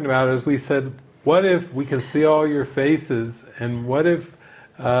talking about is, we said, what if we can see all your faces, and what if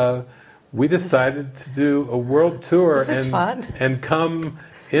we decided to do a world tour This is fun. and come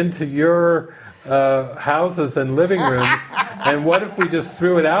into your houses and living rooms, and what if we just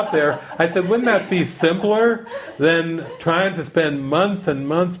threw it out there? I said, wouldn't that be simpler than trying to spend months and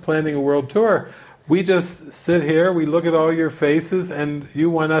months planning a world tour? We just sit here, we look at all your faces, and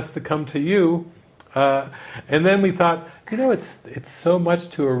you want us to come to you. And then we thought, it's so much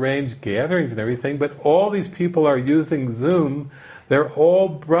to arrange gatherings and everything, but all these people are using Zoom. They're all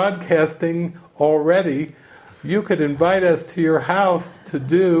broadcasting already. You could invite us to your house to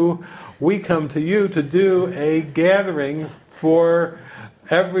do, we come to you to do a gathering for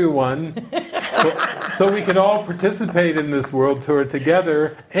everyone, so we could all participate in this world tour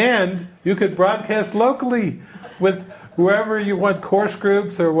together, and you could broadcast locally with whoever you want, course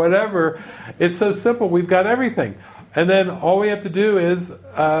groups or whatever. It's so simple. We've got everything. And then all we have to do is,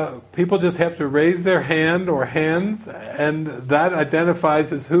 people just have to raise their hand or hands, and that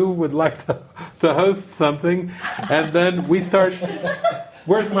identifies as who would like to host something. And then we start,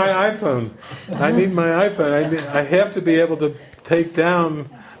 where's my iPhone? I need my iPhone. I have to be able to take down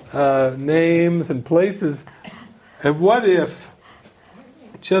names and places. And what if,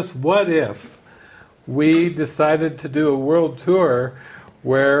 just what if, we decided to do a world tour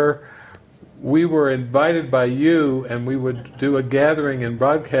where we were invited by you, and we would do a gathering and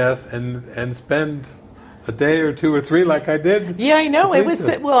broadcast and spend a day or 2 or 3 like I did. Yeah, I know. It was,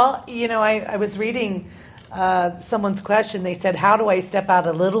 Lisa. well, I was reading someone's question. They said, how do I step out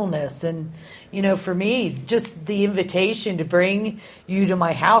of littleness? And, for me, just the invitation to bring you to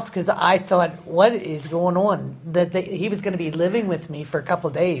my house, because I thought, what is going on? That he was going to be living with me for a couple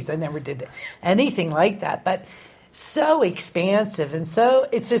of days. I never did anything like that. But so expansive, and so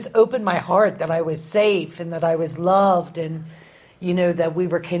it's just opened my heart that I was safe and that I was loved, and, that we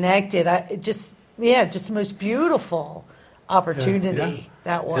were connected. Just the most beautiful opportunity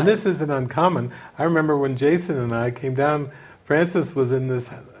that was. And this isn't uncommon. I remember when Jason and I came down, Frances was in this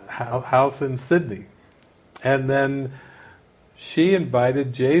house in Sydney, and then she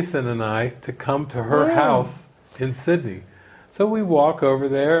invited Jason and I to come to her house in Sydney. So we walk over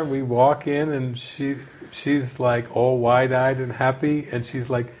there, and we walk in, and she's like all wide-eyed and happy, and she's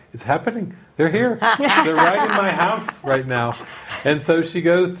like, it's happening. They're here. They're right in my house right now. And so she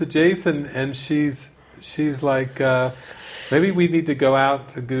goes to Jason, and she's like, maybe we need to go out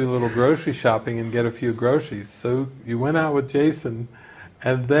to do a little grocery shopping and get a few groceries. So you went out with Jason,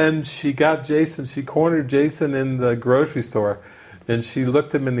 and then she cornered Jason in the grocery store. And she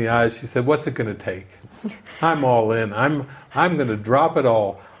looked him in the eyes. She said, "What's it going to take? I'm all in. I'm going to drop it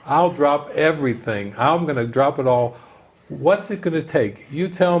all. I'll drop everything. I'm going to drop it all. What's it going to take? You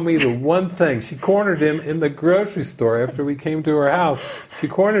tell me the one thing." She cornered him in the grocery store after we came to her house. She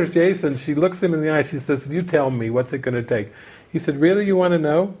corners Jason. She looks him in the eye. She says, "You tell me, what's it going to take?" He said, "Really, you want to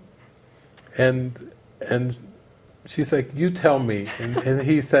know?" And she's like, "You tell me." And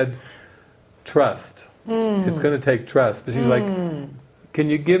he said, "Trust. It's going to take trust." But she's like, "Can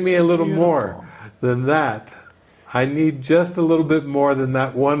you give me a little more than that? I need just a little bit more than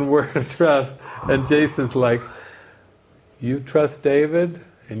that one word of trust." And Jason's like, "You trust David,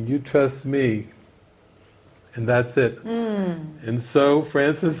 and you trust me, and that's it." And so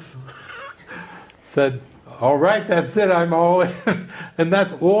Frances said, "All right, that's it, I'm all in." And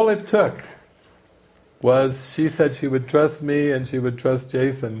that's all it took. Was she said she would trust me and she would trust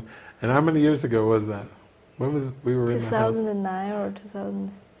Jason. And how many years ago was that? When was we were in the house? 2009 or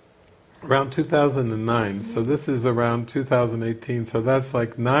 2000? Around 2009. So this is around 2018. So that's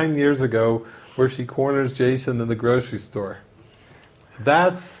like 9 years ago, where she corners Jason in the grocery store.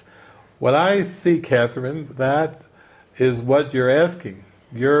 That's what I see, Catherine. That is what you're asking.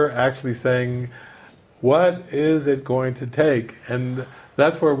 You're actually saying, what is it going to take? And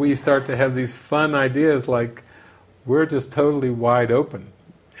that's where we start to have these fun ideas, like we're just totally wide open.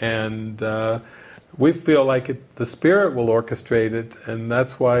 And we feel like the Spirit will orchestrate it, and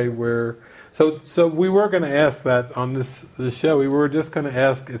that's why we're... So we were going to ask that on this show. We were just going to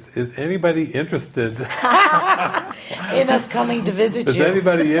ask, is anybody interested in us coming to visit you? Is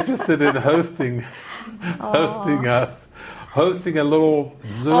anybody interested in hosting us? Hosting a little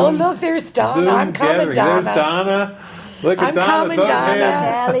Zoom. Oh, look, there's Donna. Zoom I'm coming, gathering. Donna. There's Donna. Look at I'm Donna. coming, Both Donna.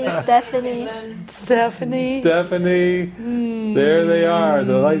 hands. Stephanie. Stephanie. There they are.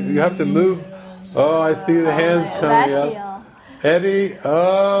 The light. You have to move. Oh, I see the hands coming up. Eddie.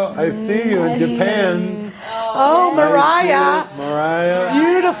 Oh, I see you in Japan. Oh, Mariah. Mariah.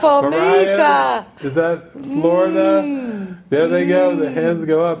 Beautiful. Mariah. Is that Florida? There they go. The hands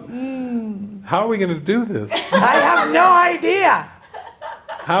go up. How are we going to do this? I have no idea.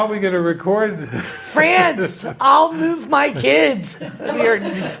 How are we going to record? France, I'll move my kids.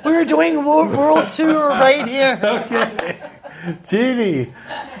 We're doing a world tour right here. Okay. Jeannie.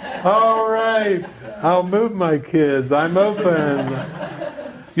 All right. I'll move my kids. I'm open.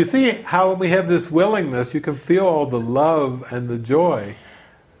 You see how when we have this willingness, you can feel all the love and the joy.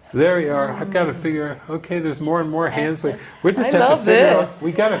 There you are. I've got to figure. Okay, there's more and more hands. We just have to figure out.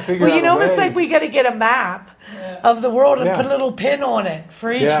 We got to figure out. Well, you know, a way. it's like we got to get a map of the world and put a little pin on it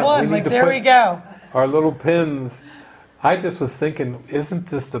for each one. Like there we go. Our little pins. I just was thinking, isn't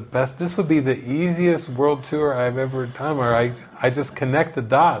this the best? This would be the easiest world tour I've ever done. Where I just connect the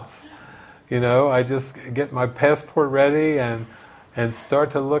dots. You know, I just get my passport ready and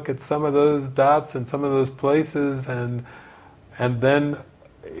start to look at some of those dots and some of those places, and then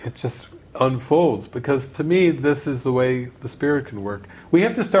it just unfolds, because to me this is the way the Spirit can work. We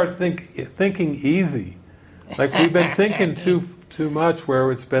have to start thinking easy. Like we've been thinking too much,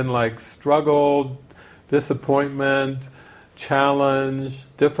 where it's been like struggle, disappointment, challenge,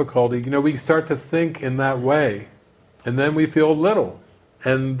 difficulty. You know, we start to think in that way, and then we feel little.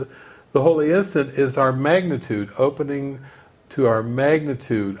 And the Holy Instant is our magnitude, opening to our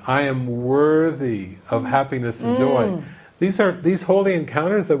magnitude. I am worthy of happiness and joy. These holy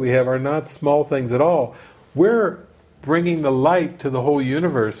encounters that we have are not small things at all. We're bringing the light to the whole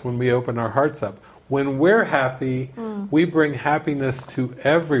universe when we open our hearts up. When we're happy, we bring happiness to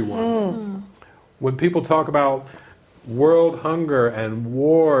everyone. When people talk about world hunger and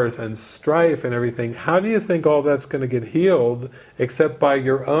wars and strife and everything, how do you think all that's going to get healed except by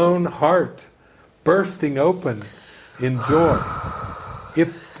your own heart bursting open in joy?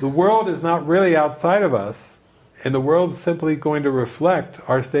 If the world is not really outside of us, and the world's simply going to reflect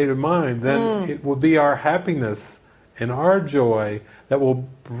our state of mind, then it will be our happiness and our joy that will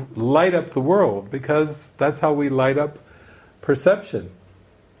light up the world, because that's how we light up perception.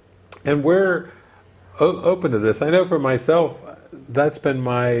 And we're open to this. I know for myself, that's been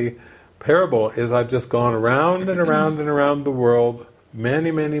my parable, is I've just gone around and around and around the world many,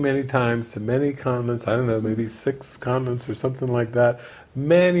 many, many times to many continents. I don't know, maybe 6 continents or something like that.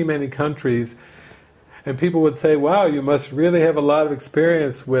 Many, many countries. And people would say, wow, you must really have a lot of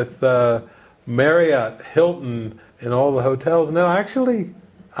experience with Marriott, Hilton, and all the hotels. No, actually,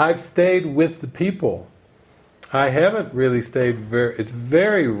 I've stayed with the people. I haven't really stayed it's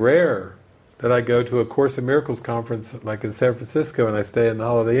very rare that I go to a Course in Miracles conference like in San Francisco and I stay in the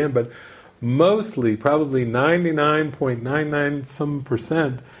Holiday Inn, but mostly, probably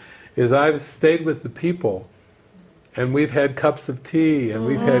 99.99% is I've stayed with the people. and we've had cups of tea, and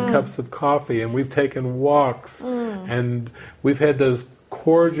we've had cups of coffee, and we've taken walks, and we've had those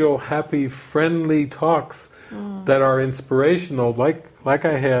cordial, happy, friendly talks that are inspirational, like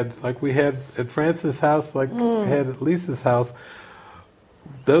we had at Francis' house, like we had at Lisa's house.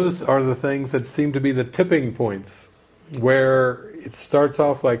 Those are the things that seem to be the tipping points, where it starts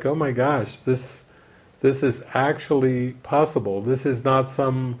off like, oh my gosh, this is actually possible. This is not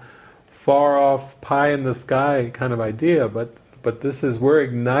some far off pie in the sky kind of idea, but this is, we're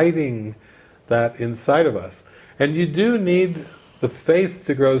igniting that inside of us. And you do need the faith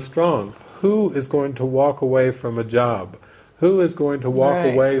to grow strong. Who is going to walk away from a job? Who is going to walk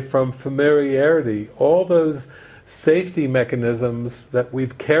away from familiarity? All those safety mechanisms that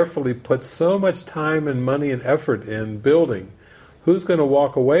we've carefully put so much time and money and effort in building. Who's going to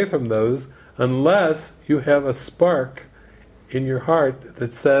walk away from those unless you have a spark in your heart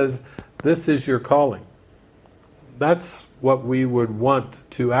that says, this is your calling? That's what we would want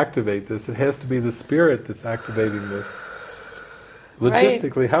to activate this. It has to be the Spirit that's activating this.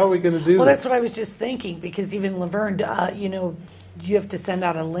 Logistically, how are we going to do Well, this? that's what I was just thinking, because even Laverne, you have to send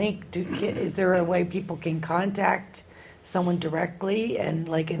out a link. Is there a way people can contact someone directly, and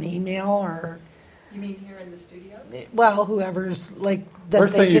like an email, or? You mean here in the studio? Well, whoever's like.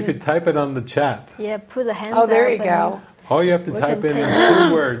 First thing, you could type it on the chat. Yeah, put the hands Oh, there up you go. All you have to We type can in is take-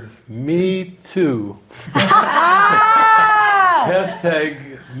 2 words. Me too.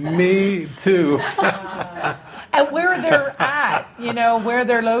 Hashtag me too. And where they're at, where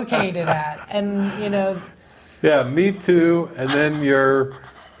they're located at, and Yeah, me too. And then your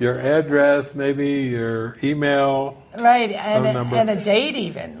address, maybe your email. right, Phone number. and a date,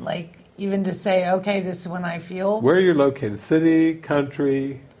 even to say, okay, this is when I feel. Where you're located. City,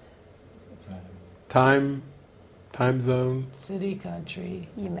 country, time zone. City, country.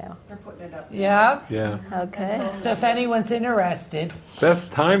 email. They're putting it up. Yeah. Yeah. Okay. So if anyone's interested,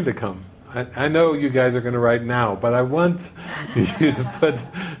 Best time to come. I know you guys are going to write now, but I want you to put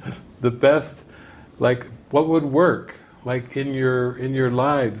the best, like what would work, like in your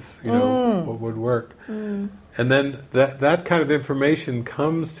lives, what would work. And then that kind of information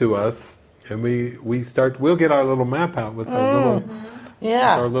comes to us, and we'll get our little map out with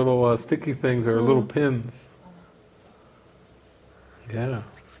our little sticky things or little pins. Yeah.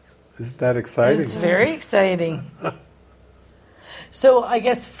 Isn't that exciting? It's very exciting. So I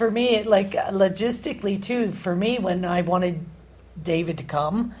guess for me, like logistically too, for me, when I wanted David to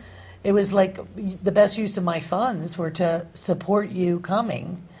come, it was like the best use of my funds were to support you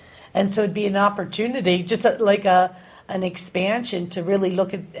coming. And so it'd be an opportunity, just like an expansion, to really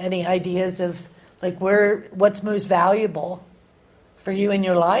look at any ideas of like what's most valuable for you in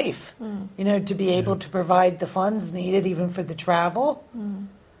your life. To be able to provide the funds needed even for the travel.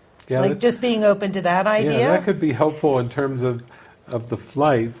 Yeah, Like just being open to that idea. Yeah, that could be helpful in terms of the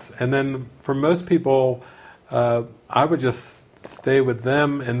flights. And then for most people, I would just stay with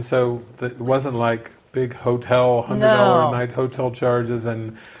them, and so it wasn't like big hotel, $100 a night hotel charges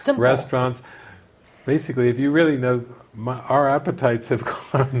and Simple. restaurants. Basically, if you really know, our appetites have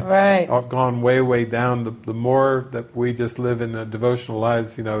gone way, way down. The more that we just live in devotional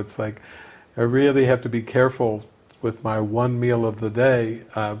lives, it's like I really have to be careful with my one meal of the day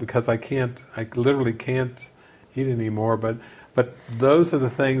because I literally can't eat anymore. But those are the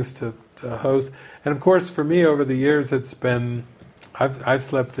things to host. And of course, for me, over the years, it's been I've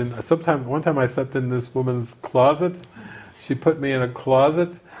slept in. One time I slept in this woman's closet. She put me in a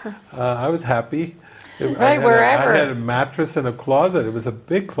closet. I was happy. Wherever. I had a mattress in a closet. It was a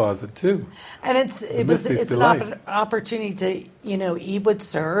big closet too. And it's an opportunity to eat what's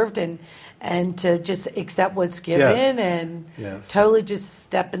served and to just accept what's given and totally just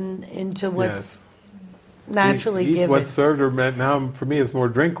stepping into what's naturally eat given. What's served, or now for me it's more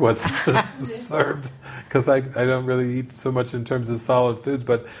drink what's served, because I don't really eat so much in terms of solid foods,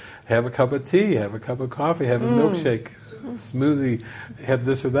 but have a cup of tea, have a cup of coffee, have a milkshake, smoothie, have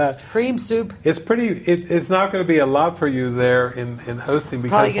this or that. Cream soup. It's it's not going to be a lot for you there in hosting,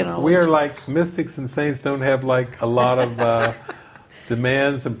 because we are like mystics and saints, don't have like a lot of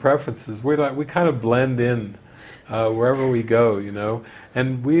demands and preferences. We kind of blend in wherever we go,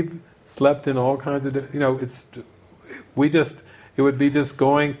 and we've slept in all kinds of, it would be just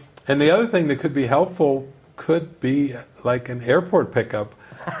going. And the other thing that could be helpful could be like an airport pickup,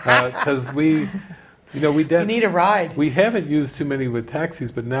 because we need a ride. We haven't used too many with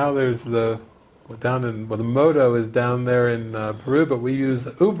taxis, but now there's the Moto is down there in Peru, but we use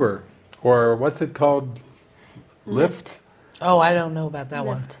Uber, or what's it called? Lyft? Oh, I don't know about that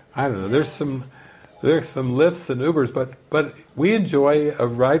one. I don't know. There's some Lyfts and Ubers, but we enjoy a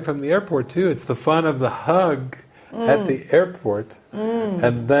ride from the airport too. It's the fun of the hug at the airport,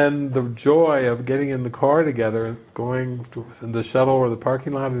 and then the joy of getting in the car together and going in the shuttle or the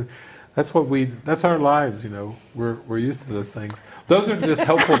parking lot. That's our lives, We're used to those things. Those are just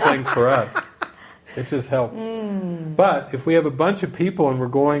helpful things for us. It just helps. But if we have a bunch of people and we're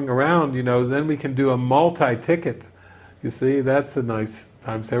going around, then we can do a multi-ticket. You see, that's a nice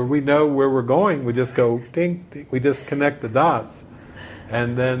time saver. We know where we're going. We just go ding, ding. We just connect the dots.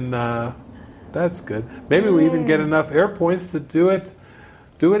 And then that's good. Maybe we even get enough air points to do it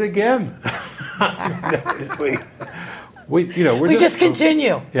again. we just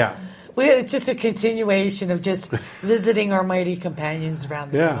continue. Yeah. It's just a continuation of just visiting our mighty companions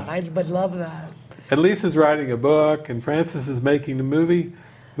around the world. I would love that. And Lisa's writing a book, and Francis is making a movie.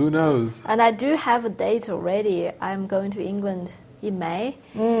 Who knows? And I do have a date already. I'm going to England in May,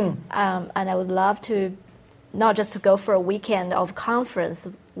 and I would love to, not just to go for a weekend of conference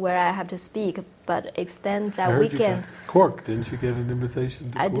where I have to speak, but extend that weekend. Cork, didn't you get an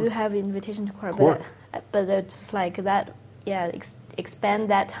invitation to Cork? I do have an invitation to Cork. But it's like that, expand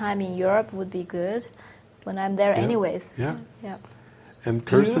that time in Europe would be good when I'm there anyways. Yeah. Yeah. And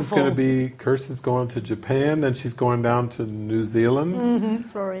Kirsten's going to Japan, then she's going down to New Zealand.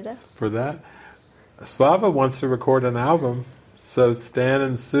 Florida. For that. Svava wants to record an album, so Stan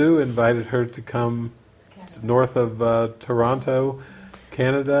and Sue invited her to come north of Toronto,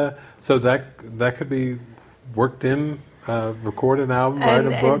 Canada. So that could be worked in, record an album, write a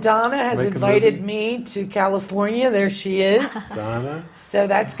book. And Donna has invited me to California. There she is. Donna. So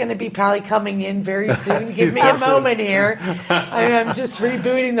that's going to be probably coming in very soon. Give me a moment here. I'm just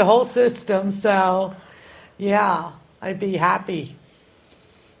rebooting the whole system. So, yeah, I'd be happy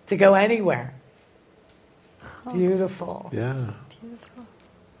to go anywhere. Beautiful. Yeah. Beautiful.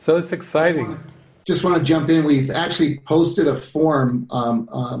 So it's exciting. Just want to jump in. We've actually posted a form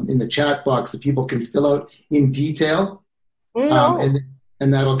in the chat box that people can fill out in detail, and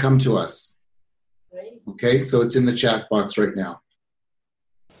that'll come to us. Great. Okay, so it's in the chat box right now.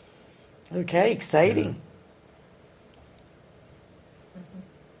 Okay, exciting. Yeah.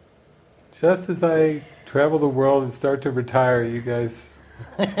 Just as I travel the world and start to retire, you guys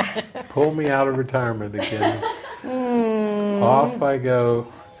pull me out of retirement again. Off I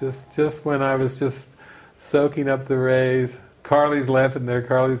go. Just when I was just soaking up the rays. Carly's laughing there.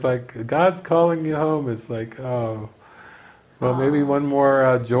 Carly's like, God's calling you home. It's like, oh. Well, maybe one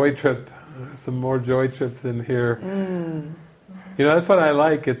more joy trip. Some more joy trips in here. That's what I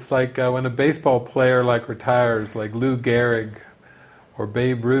like. It's like when a baseball player retires, like Lou Gehrig or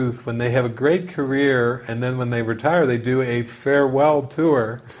Babe Ruth, when they have a great career, and then when they retire, they do a farewell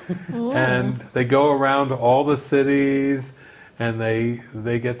tour. And they go around all the cities, and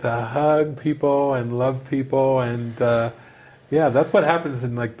they get to hug people and love people, and that's what happens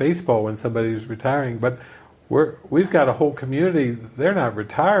in baseball when somebody's retiring. But we've got a whole community. They're not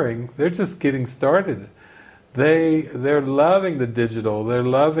retiring; they're just getting started. They're loving the digital. They're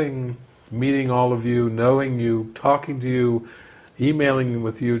loving meeting all of you, knowing you, talking to you, emailing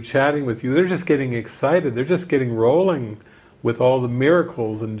with you, chatting with you. They're just getting excited. They're just getting rolling with all the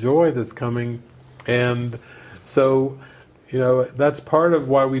miracles and joy that's coming, and so. That's part of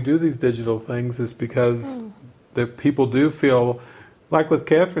why we do these digital things, is because the people do feel, like with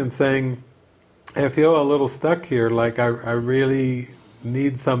Catherine saying, I feel a little stuck here, like I really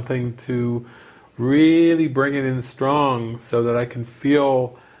need something to really bring it in strong so that I can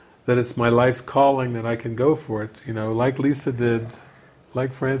feel that it's my life's calling, that I can go for it, like Lisa did,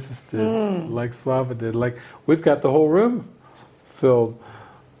 like Francis did, like Svava did, like we've got the whole room filled.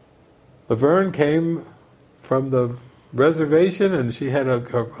 Laverne came from the reservation, and she had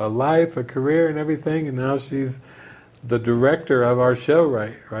a life, a career, and everything, and now she's the director of our show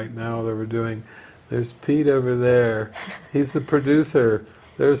right now that we're doing. There's Pete over there. He's the producer.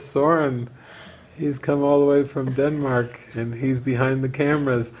 There's Soren. He's come all the way from Denmark, and he's behind the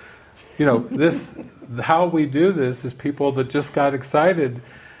cameras. This how we do this is people that just got excited,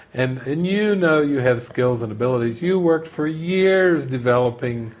 and you have skills and abilities. You worked for years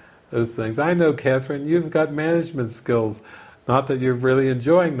developing those things. I know, Catherine, you've got management skills. Not that you're really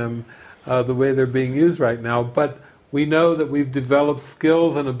enjoying them the way they're being used right now, but we know that we've developed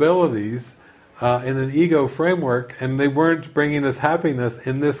skills and abilities in an ego framework, and they weren't bringing us happiness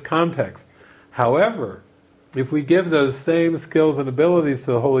in this context. However, if we give those same skills and abilities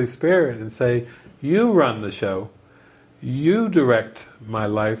to the Holy Spirit and say, you run the show, you direct my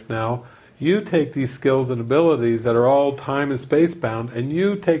life now, you take these skills and abilities that are all time and space bound, and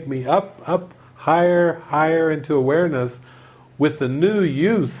you take me up, higher into awareness with the new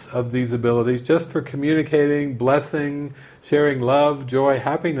use of these abilities just for communicating, blessing, sharing love, joy,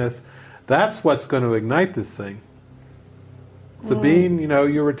 happiness. That's what's going to ignite this thing. Sabine,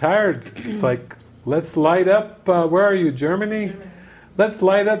 you're retired. It's like, let's light up, where are you, Germany? Let's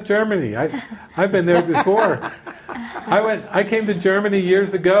light up Germany. I've been there before. I came to Germany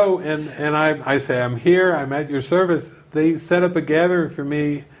years ago, and I say, I'm here, I'm at your service. They set up a gathering for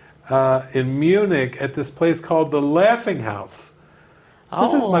me in Munich at this place called the Laughing House.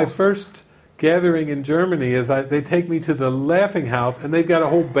 This is my first gathering in Germany. They take me to the Laughing House, and they've got a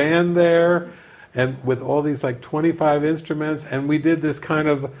whole band there, and with all these 25 instruments, and we did this kind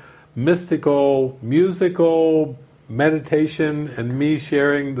of mystical, musical meditation, and me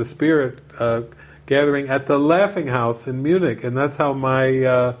sharing the spirit gathering at the Laughing House in Munich, and that's how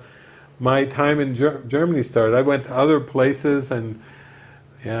my time in Germany started. I went to other places, and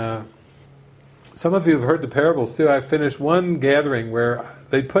some of you have heard the parables too. I finished one gathering where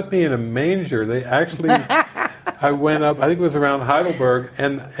they put me in a manger. They actually, I went up, I think it was around Heidelberg,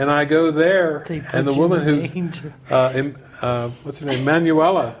 and I go there, and the woman who's, what's her name,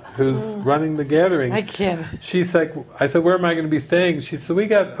 Manuela, who's running the gathering. I can't. She's like, I said, where am I going to be staying? She said, we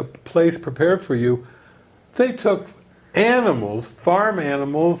got a place prepared for you. They took animals, farm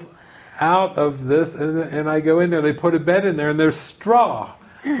animals, out of this, and I go in there, they put a bed in there, and there's straw.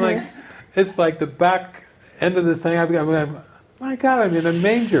 It's like the back end of this thing, my God, I'm in a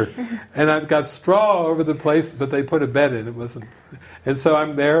manger. And I've got straw over the place, but they put a bed in. It wasn't. And so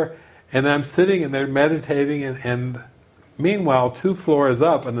I'm there, and I'm sitting, and they're meditating, and meanwhile, 2 floors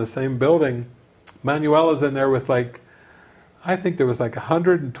up in the same building, Manuela's in there with I think there was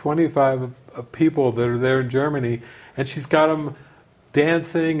 125 people that are there in Germany, and she's got them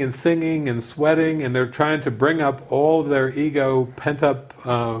dancing and singing and sweating, and they're trying to bring up all of their ego, pent-up,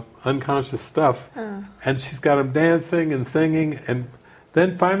 unconscious stuff. And she's got them dancing and singing, and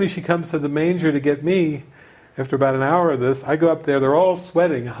then finally she comes to the manger to get me. After about an hour of this, I go up there, they're all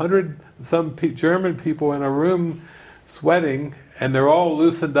sweating, 100 some German people in a room sweating, and they're all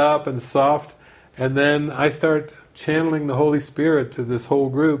loosened up and soft, and then I start channeling the Holy Spirit to this whole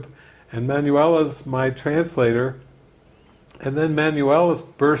group, and Manuela's my translator, and then Manuela's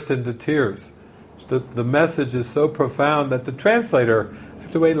burst into tears. The message is so profound that the translator, I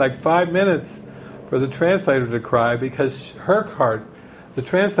have to wait 5 minutes for the translator to cry, because her heart, the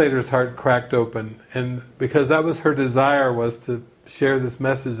translator's heart, cracked open, and because that was her desire, was to share this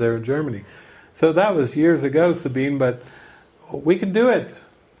message there in Germany. So that was years ago, Sabine, but we can do it.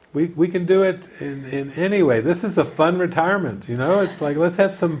 We can do it in any way. This is a fun retirement, It's let's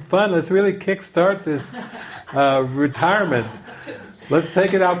have some fun. Let's really kickstart this retirement. Let's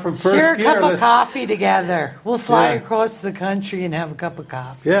take it out from first gear. Share a cup of coffee together. We'll fly across the country and have a cup of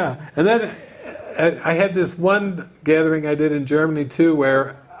coffee. Yeah, and then I had this one gathering I did in Germany too,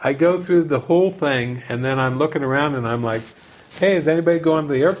 where I go through the whole thing, and then I'm looking around, and I'm like, hey, is anybody going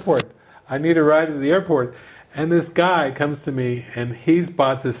to the airport? I need a ride to the airport. And this guy comes to me, and he's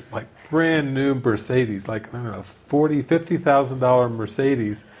bought this brand new Mercedes, $40,000, $50,000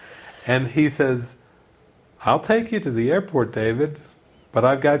 Mercedes, and he says, I'll take you to the airport, David, but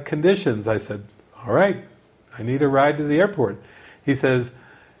I've got conditions. I said, all right, I need a ride to the airport. He says,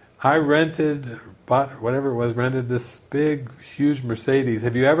 I rented this big, huge Mercedes.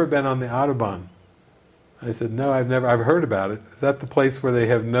 Have you ever been on the Autobahn? I said, no, I've never. I've heard about it. Is that the place where they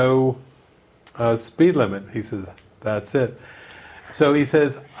have no speed limit? He says, that's it. So he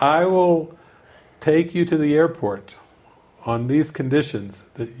says, I will take you to the airport on these conditions,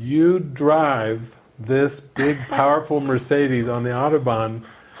 that you drive this big, powerful Mercedes on the Autobahn,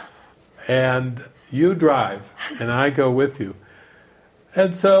 and you drive, and I go with you.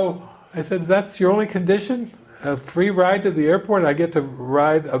 And so I said, that's your only condition? A free ride to the airport? I get to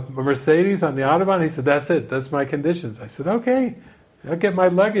ride a Mercedes on the Autobahn? He said, that's it. That's my conditions. I said, okay, I'll get my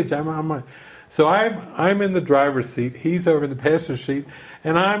luggage. So I'm in the driver's seat. He's over in the passenger seat,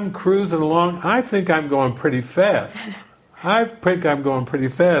 and I'm cruising along. I think I'm going pretty fast. I'm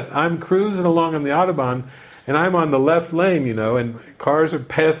cruising along on the Autobahn, and I'm on the left lane, and cars are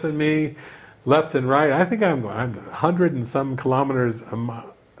passing me left and right. I think I'm 100 and some kilometers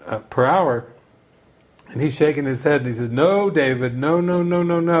per hour. And he's shaking his head, and he says, no, David,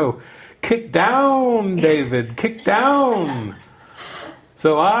 no. Kick down, David, kick down.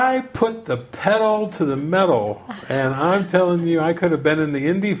 So I put the pedal to the metal, and I'm telling you, I could have been in the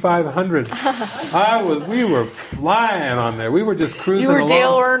Indy 500. We were flying on there. We were just cruising along. You were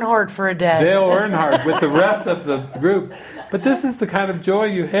Dale Earnhardt for a day. Dale Earnhardt with the rest of the group. But this is the kind of joy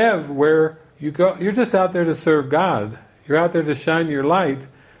you have where you're just out there to serve God. You're out there to shine your light.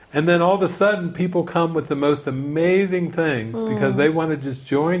 And then all of a sudden, people come with the most amazing things because they want to just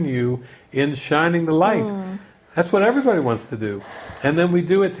join you in shining the light. That's what everybody wants to do. And then we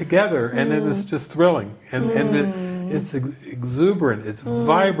do it together, and then it's just thrilling. And It's exuberant, it's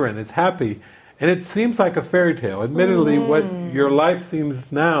vibrant, it's happy. And it seems like a fairy tale. Admittedly, what your life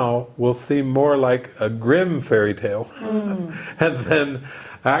seems now will seem more like a grim fairy tale. And then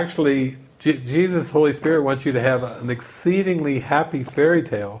actually, Jesus, Holy Spirit wants you to have an exceedingly happy fairy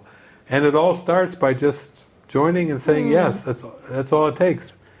tale. And it all starts by just joining and saying yes. That's all it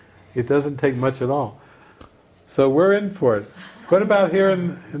takes. It doesn't take much at all. So we're in for it. What about here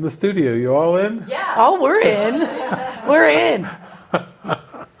in the studio? You all in? Yeah. Oh, we're in. We're in.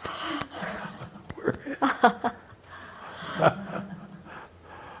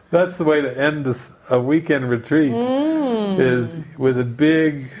 That's the way to end a weekend retreat, is with a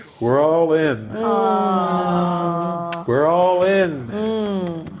big, we're all in. We're all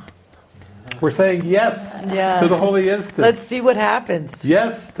in. We're saying yes to the Holy Instant. Let's see what happens.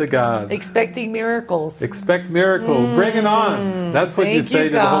 Yes to God. Expecting miracles. Expect miracles. Bring it on. That's what you say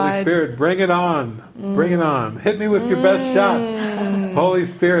to the Holy Spirit. Bring it on. Bring it on. Hit me with your best shot. Holy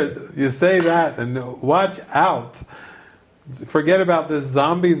Spirit, you say that, and watch out. Forget about this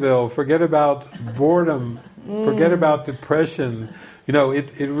Zombieville. Forget about boredom. Forget about depression. You know, it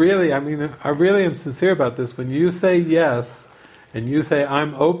really, I mean, I really am sincere about this. When you say yes, and you say,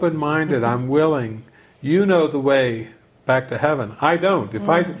 I'm open-minded, I'm willing, you know the way back to heaven. I don't. If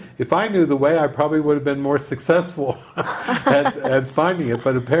I knew the way, I probably would have been more successful at finding it,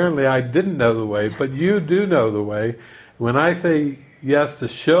 but apparently I didn't know the way. But you do know the way. When I say yes to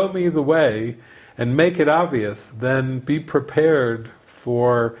show me the way and make it obvious, then be prepared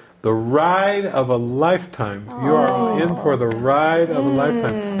for the ride of a lifetime. You are in for the ride of a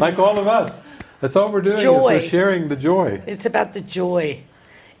lifetime. Like all of us. That's all we're doing, is we're sharing the joy. It's about the joy.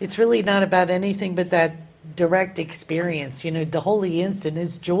 It's really not about anything but that direct experience. You know, the Holy Instant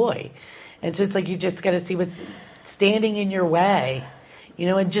is joy. And so it's like you just got to see what's standing in your way. You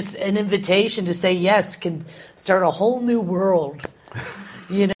know, and just an invitation to say yes can start a whole new world.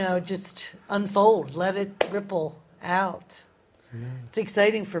 You know, just unfold. Let it ripple out. Yeah. It's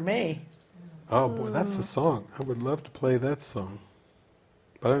exciting for me. Oh, boy, that's the song. I would love to play that song.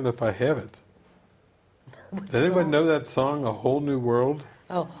 But I don't know if I have it. Does anyone know that song, A Whole New World?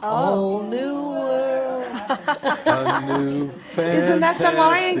 Oh, A Whole New World. A new fantastic. Isn't that the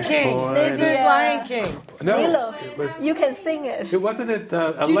Lion King? Is it Lion King? No. You can sing it. It wasn't it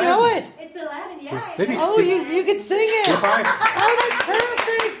Aladdin? Do you know it? It's Aladdin, yeah. Maybe, you could sing it. That's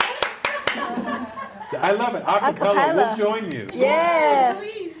perfect. I love it. Acapella. We'll join you. Yeah.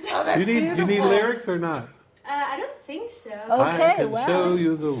 Please. Oh, that's beautiful. Do you need lyrics or not? I don't think so. I can show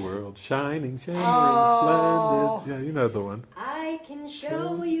you the world, shining, splendid. Yeah, you know the one. I can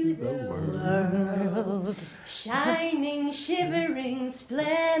show you the world, shining, shivering,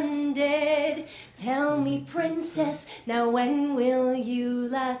 splendid. Tell me, princess, now when will you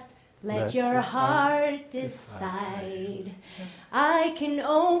last? Let your heart decide. I can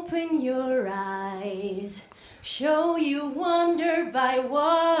open your eyes, show you wonder by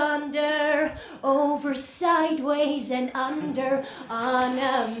wonder, over, sideways, and under, on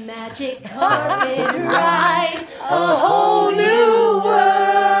a magic carpet ride. A whole new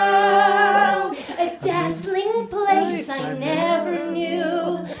world, a dazzling place I never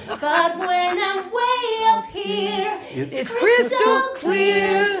knew. But when I'm way up here, it's crystal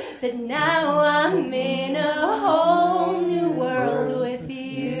clear that now I'm in a whole new world with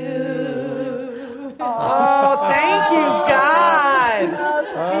you. Oh, thank you, God.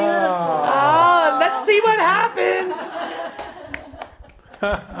 Oh, let's see what happens.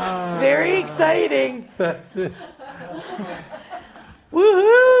 Very exciting. That's it.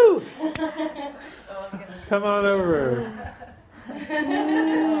 Woohoo! Come on over.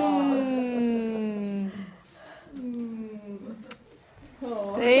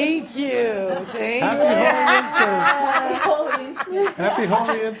 Thank you. Thank you. Happy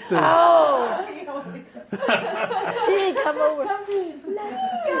Holy Instant. Oh. Come over.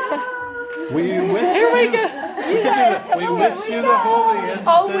 We wish Here we go. We wish you the Holy Instant.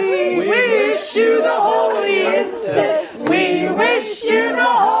 Oh, we wish you the Holy Instant. We wish you the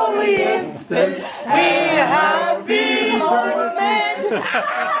Holy Instant. We happy moments.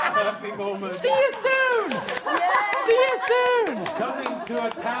 Happy moments. See you soon. See you soon. Coming to a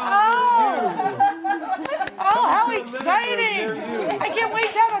town Oh, near you. oh, how exciting. I can't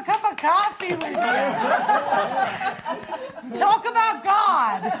wait to have a cup of coffee with you. Talk about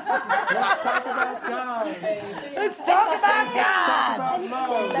God. Let's talk about God. Let's talk about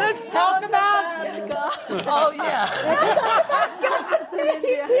God. Let's talk about God. Oh, yeah.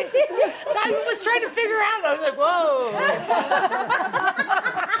 I was trying to figure out. I was like, whoa.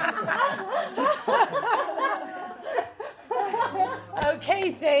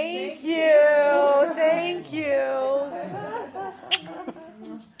 Okay, thank you. Thank you.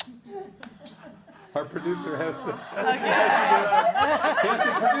 Our producer has to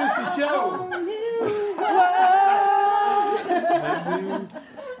produce the show.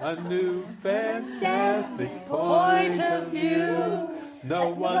 A new fantastic point of view. No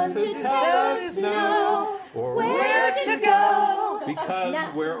one to tell us no or where to go, because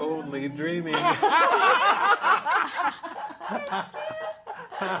we're only dreaming.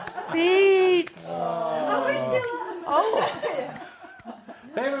 Sweet.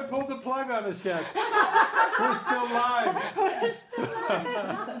 They haven't pulled the plug on us yet. We're still live.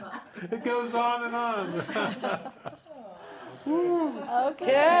 It goes on and on.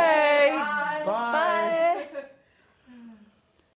 Okay. Bye.